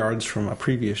had yards from a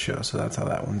previous show, so that's how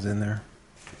that one's in there.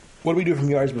 What did we do from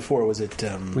yards before? Was it...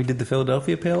 We did the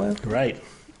Philadelphia Pale Ale. Right.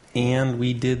 And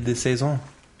we did the Saison.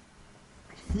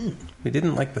 We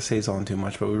didn't like the Saison too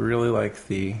much, but we really liked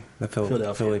the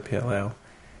Philly Pale Ale.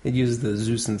 It uses the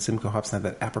Zeus and Simcoe hops and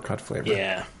had that apricot flavor.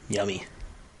 Yeah, yummy.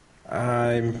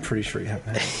 I'm pretty sure you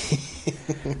haven't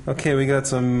had it. Okay, we got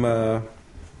some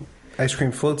ice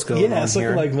cream floats going on here. Yeah, it's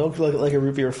looking like milk, like a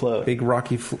root beer float. Big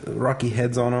rocky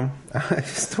heads on them. I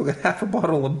still got half a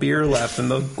bottle of beer left, and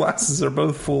those glasses are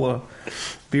both full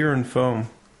of beer and foam.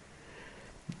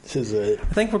 I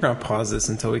think we're going to pause this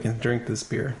until we can drink this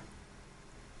beer.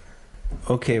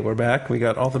 Okay, we're back. We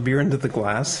got all the beer into the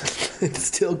glass. It's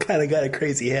still kind of got a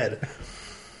crazy head.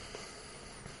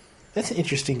 That's an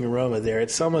interesting aroma there.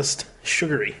 It's almost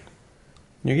sugary.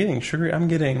 You're getting sugary. I'm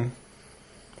getting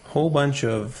a whole bunch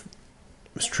of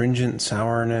astringent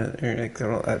sourness,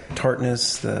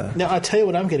 tartness. Now, I'll tell you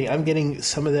what I'm getting. I'm getting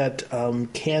some of that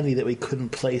candy that we couldn't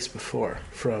place before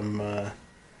from, I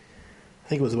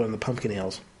think it was one of the pumpkin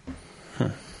ales.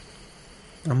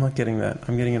 I'm not getting that.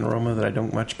 I'm getting an aroma that I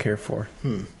don't much care for.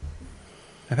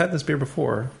 I've had this beer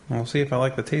before, and we'll see if I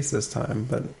like the taste this time.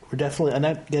 But I'm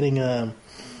not getting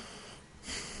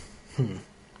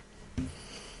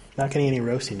not getting any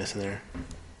roastiness in there.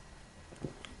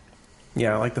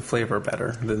 Yeah, I like the flavor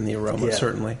better than the aroma.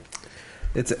 Certainly,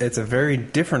 it's a very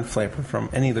different flavor from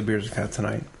any of the beers we've had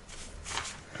tonight.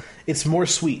 It's more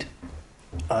sweet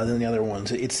than the other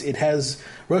ones. It has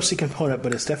roasty component,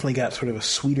 but it's definitely got sort of a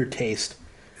sweeter taste.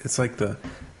 It's like the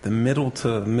middle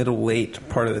to middle late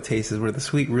part of the taste is where the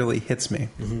sweet really hits me.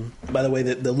 Mm-hmm. By the way,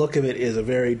 the look of it is a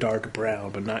very dark brown,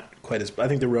 but not quite as... I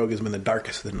think the Rogue has been the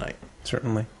darkest of the night.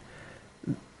 Certainly.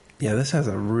 Yeah, this has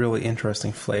a really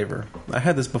interesting flavor. I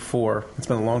had this before. It's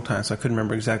been a long time, so I couldn't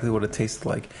remember exactly what it tasted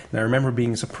like. And I remember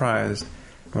being surprised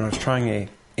when I was trying a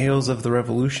Ales of the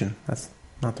Revolution. That's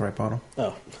not the right bottle.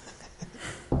 Oh.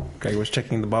 Okay, I was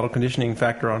checking the bottle conditioning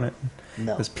factor on it.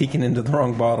 No. I was peeking into the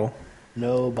wrong bottle.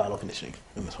 No bottle conditioning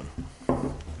in this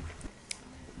one.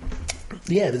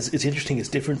 Yeah, it's interesting. It's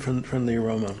different from the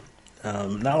aroma.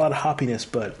 Not a lot of hoppiness,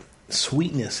 but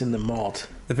sweetness in the malt.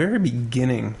 The very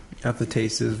beginning of the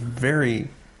taste is very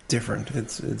different.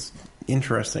 It's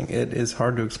interesting. It is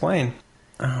hard to explain.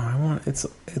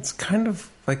 It's kind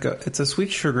of like it's a sweet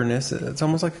sugarness. It's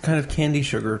almost like a kind of candy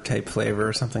sugar type flavor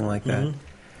or something like that. Mm-hmm.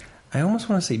 I almost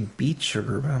want to say beet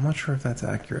sugar, but I'm not sure if that's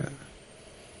accurate.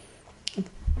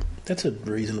 That's a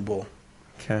reasonable.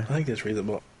 Okay. I think that's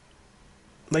reasonable.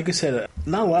 Like I said,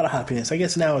 not a lot of hoppiness. I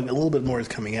guess now a little bit more is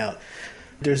coming out.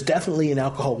 There's definitely an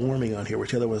alcohol warming on here,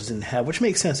 which the other ones didn't have, which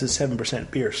makes sense. It's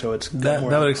 7% beer, so it's that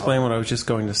would explain what I was just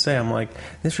going to say. I'm like,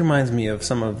 this reminds me of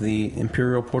some of the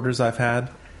imperial porters I've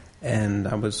had, and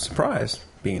I was surprised.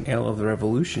 Being an ale of the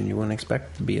Revolution, you wouldn't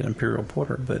expect it to be an imperial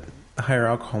porter, but the higher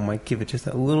alcohol might give it just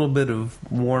a little bit of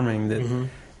warming that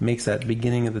makes that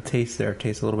beginning of the taste there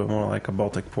taste a little bit more like a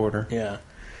Baltic porter. Yeah.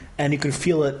 And you can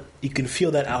feel it. You can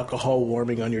feel that alcohol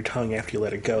warming on your tongue after you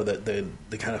let it go. The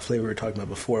kind of flavor we were talking about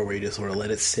before, where you just sort of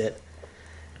let it sit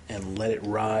and let it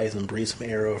rise and breathe some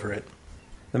air over it.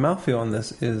 The mouthfeel on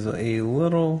this is a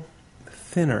little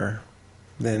thinner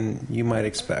than you might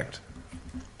expect,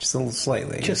 just a little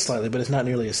slightly. Just slightly, but it's not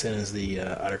nearly as thin as the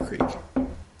Otter Creek.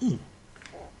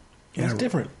 Yeah, it's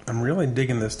different. I'm really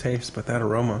digging this taste, but that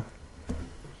aroma,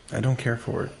 I don't care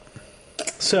for it.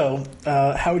 So,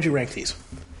 how would you rank these?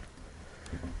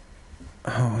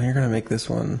 Oh, you're going to make this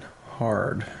one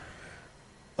hard.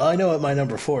 Well, I know what my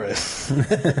number 4 is. You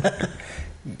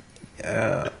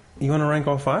want to rank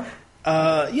all 5?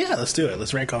 Yeah, let's do it.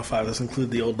 Let's rank all 5. Let's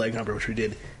include the old leg number, which we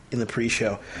did in the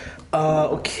pre-show.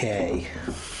 Okay.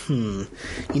 You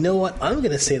know what? I'm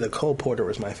going to say the Cole Porter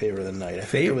was my favorite of the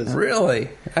night. Really?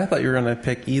 I thought you were going to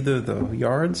pick either the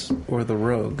Yards or the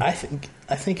Rogue. I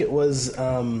think it was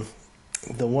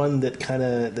the one that kind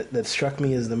of that struck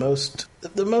me as the most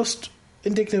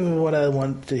indicative of what I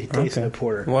want to taste in a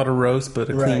porter. A lot of roast, but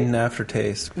a clean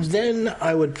aftertaste. Then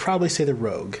I would probably say the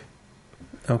Rogue.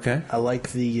 Okay. I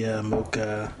like the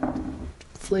mocha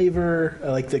flavor. I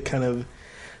like the kind of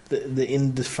the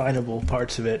indefinable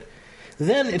parts of it.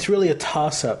 Then it's really a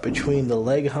toss-up between the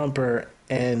Leg Humper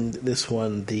and this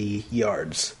one, the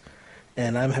Yards.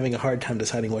 and I'm having a hard time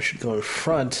deciding what should go in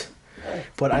front.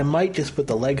 But I might just put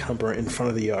the leg humper in front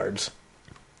of the yards.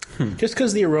 Just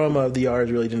because the aroma of the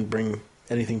yards really didn't bring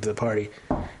anything to the party.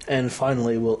 And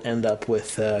finally, we'll end up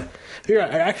with... here,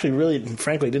 I actually really,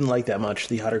 frankly, didn't like that much,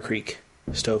 the Otter Creek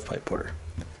Stovepipe Porter.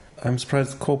 I'm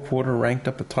surprised Cole Porter ranked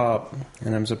up atop,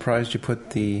 and I'm surprised you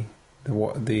put the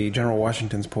General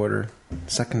Washington's Porter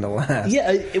second to last. Yeah,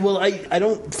 I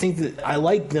don't think that... I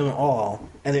like them all,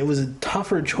 and it was a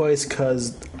tougher choice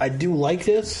because I do like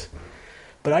this,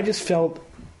 but I just felt...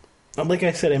 Like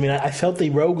I said, I mean, I felt the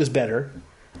Rogue was better.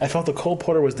 I felt the Cole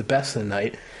Porter was the best of the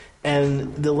night.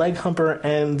 And the Leg Humper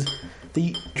and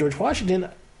the George Washington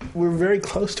were very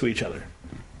close to each other.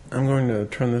 I'm going to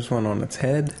turn this one on its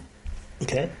head.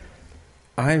 Okay.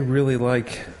 I really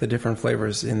like the different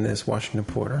flavors in this Washington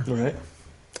Porter. All right.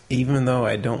 Even though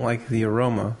I don't like the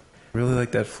aroma, I really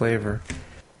like that flavor.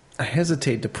 I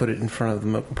hesitate to put it in front of the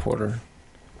Mocha Porter,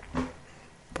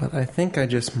 but I think I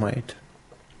just might.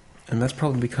 And that's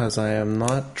probably because I am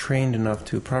not trained enough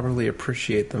to properly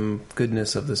appreciate the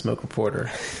goodness of this Mocha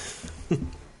Porter.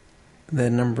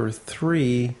 Then number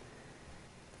 3,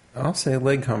 I'll say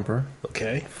Leg Humper.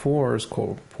 Okay. 4 is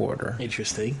Cole Porter.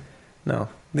 Interesting. No,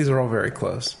 these are all very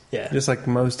close. Yeah. Just like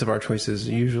most of our choices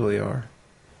usually are.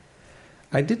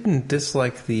 I didn't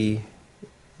dislike the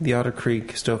Otter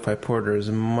Creek Stovepipe Porter as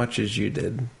much as you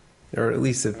did, or at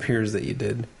least it appears that you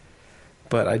did.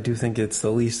 But I do think it's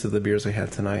the least of the beers we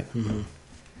had tonight. Mm-hmm.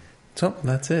 So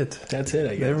that's it. That's it,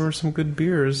 I guess. There were some good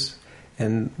beers,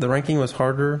 and the ranking was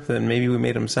harder than maybe we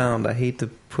made them sound. I hate to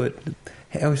put...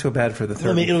 I always feel bad for the third.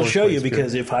 I mean, it'll show you beer.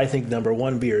 because if I think number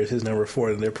 1 beer is his number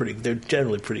 4, then they're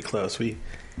generally pretty close. We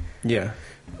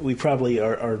probably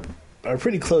are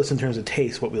pretty close in terms of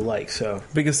taste, what we like. So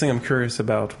biggest thing I'm curious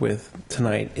about with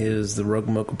tonight is the Rogue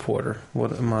Mocha Porter.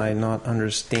 What am I not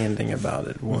understanding about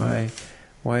it?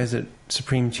 Why is it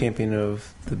Supreme Champion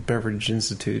of the Beverage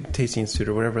Institute, Tasting Institute,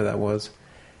 or whatever that was?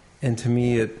 And to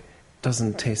me, it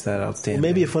doesn't taste that outstanding. Well,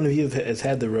 maybe if one of you has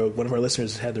had the Rogue, one of our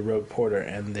listeners has had the Rogue Porter,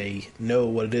 and they know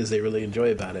what it is they really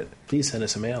enjoy about it, please send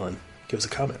us a mail and give us a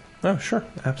comment. Oh, sure.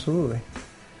 Absolutely.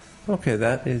 Okay,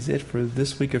 that is it for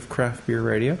this week of Craft Beer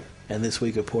Radio. And this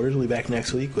week of Porters, we'll be back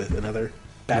next week with another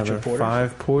batch of Porters.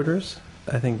 5 Porters.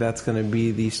 I think that's going to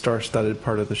be the star-studded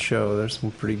part of the show. There's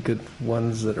some pretty good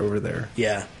ones that are over there.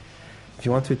 Yeah. If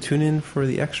you want to tune in for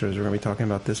the extras, we're going to be talking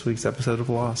about this week's episode of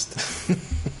Lost.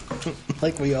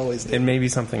 Like we always do. And maybe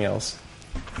something else.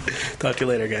 Talk to you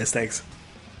later, guys. Thanks.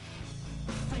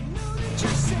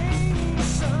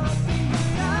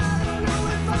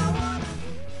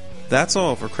 That's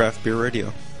all for Craft Beer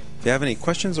Radio. If you have any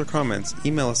questions or comments,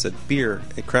 email us at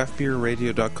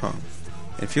beer@craftbeerradio.com.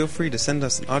 And feel free to send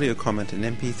us an audio comment in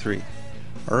MP3.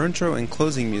 Our intro and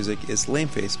closing music is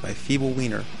Lameface by Feeble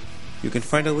Wiener. You can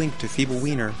find a link to Feeble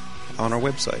Wiener on our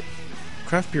website.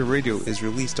 Craft Beer Radio is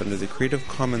released under the Creative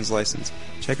Commons license.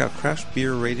 Check out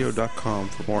craftbeerradio.com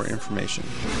for more information.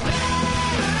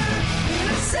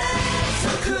 So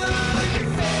good.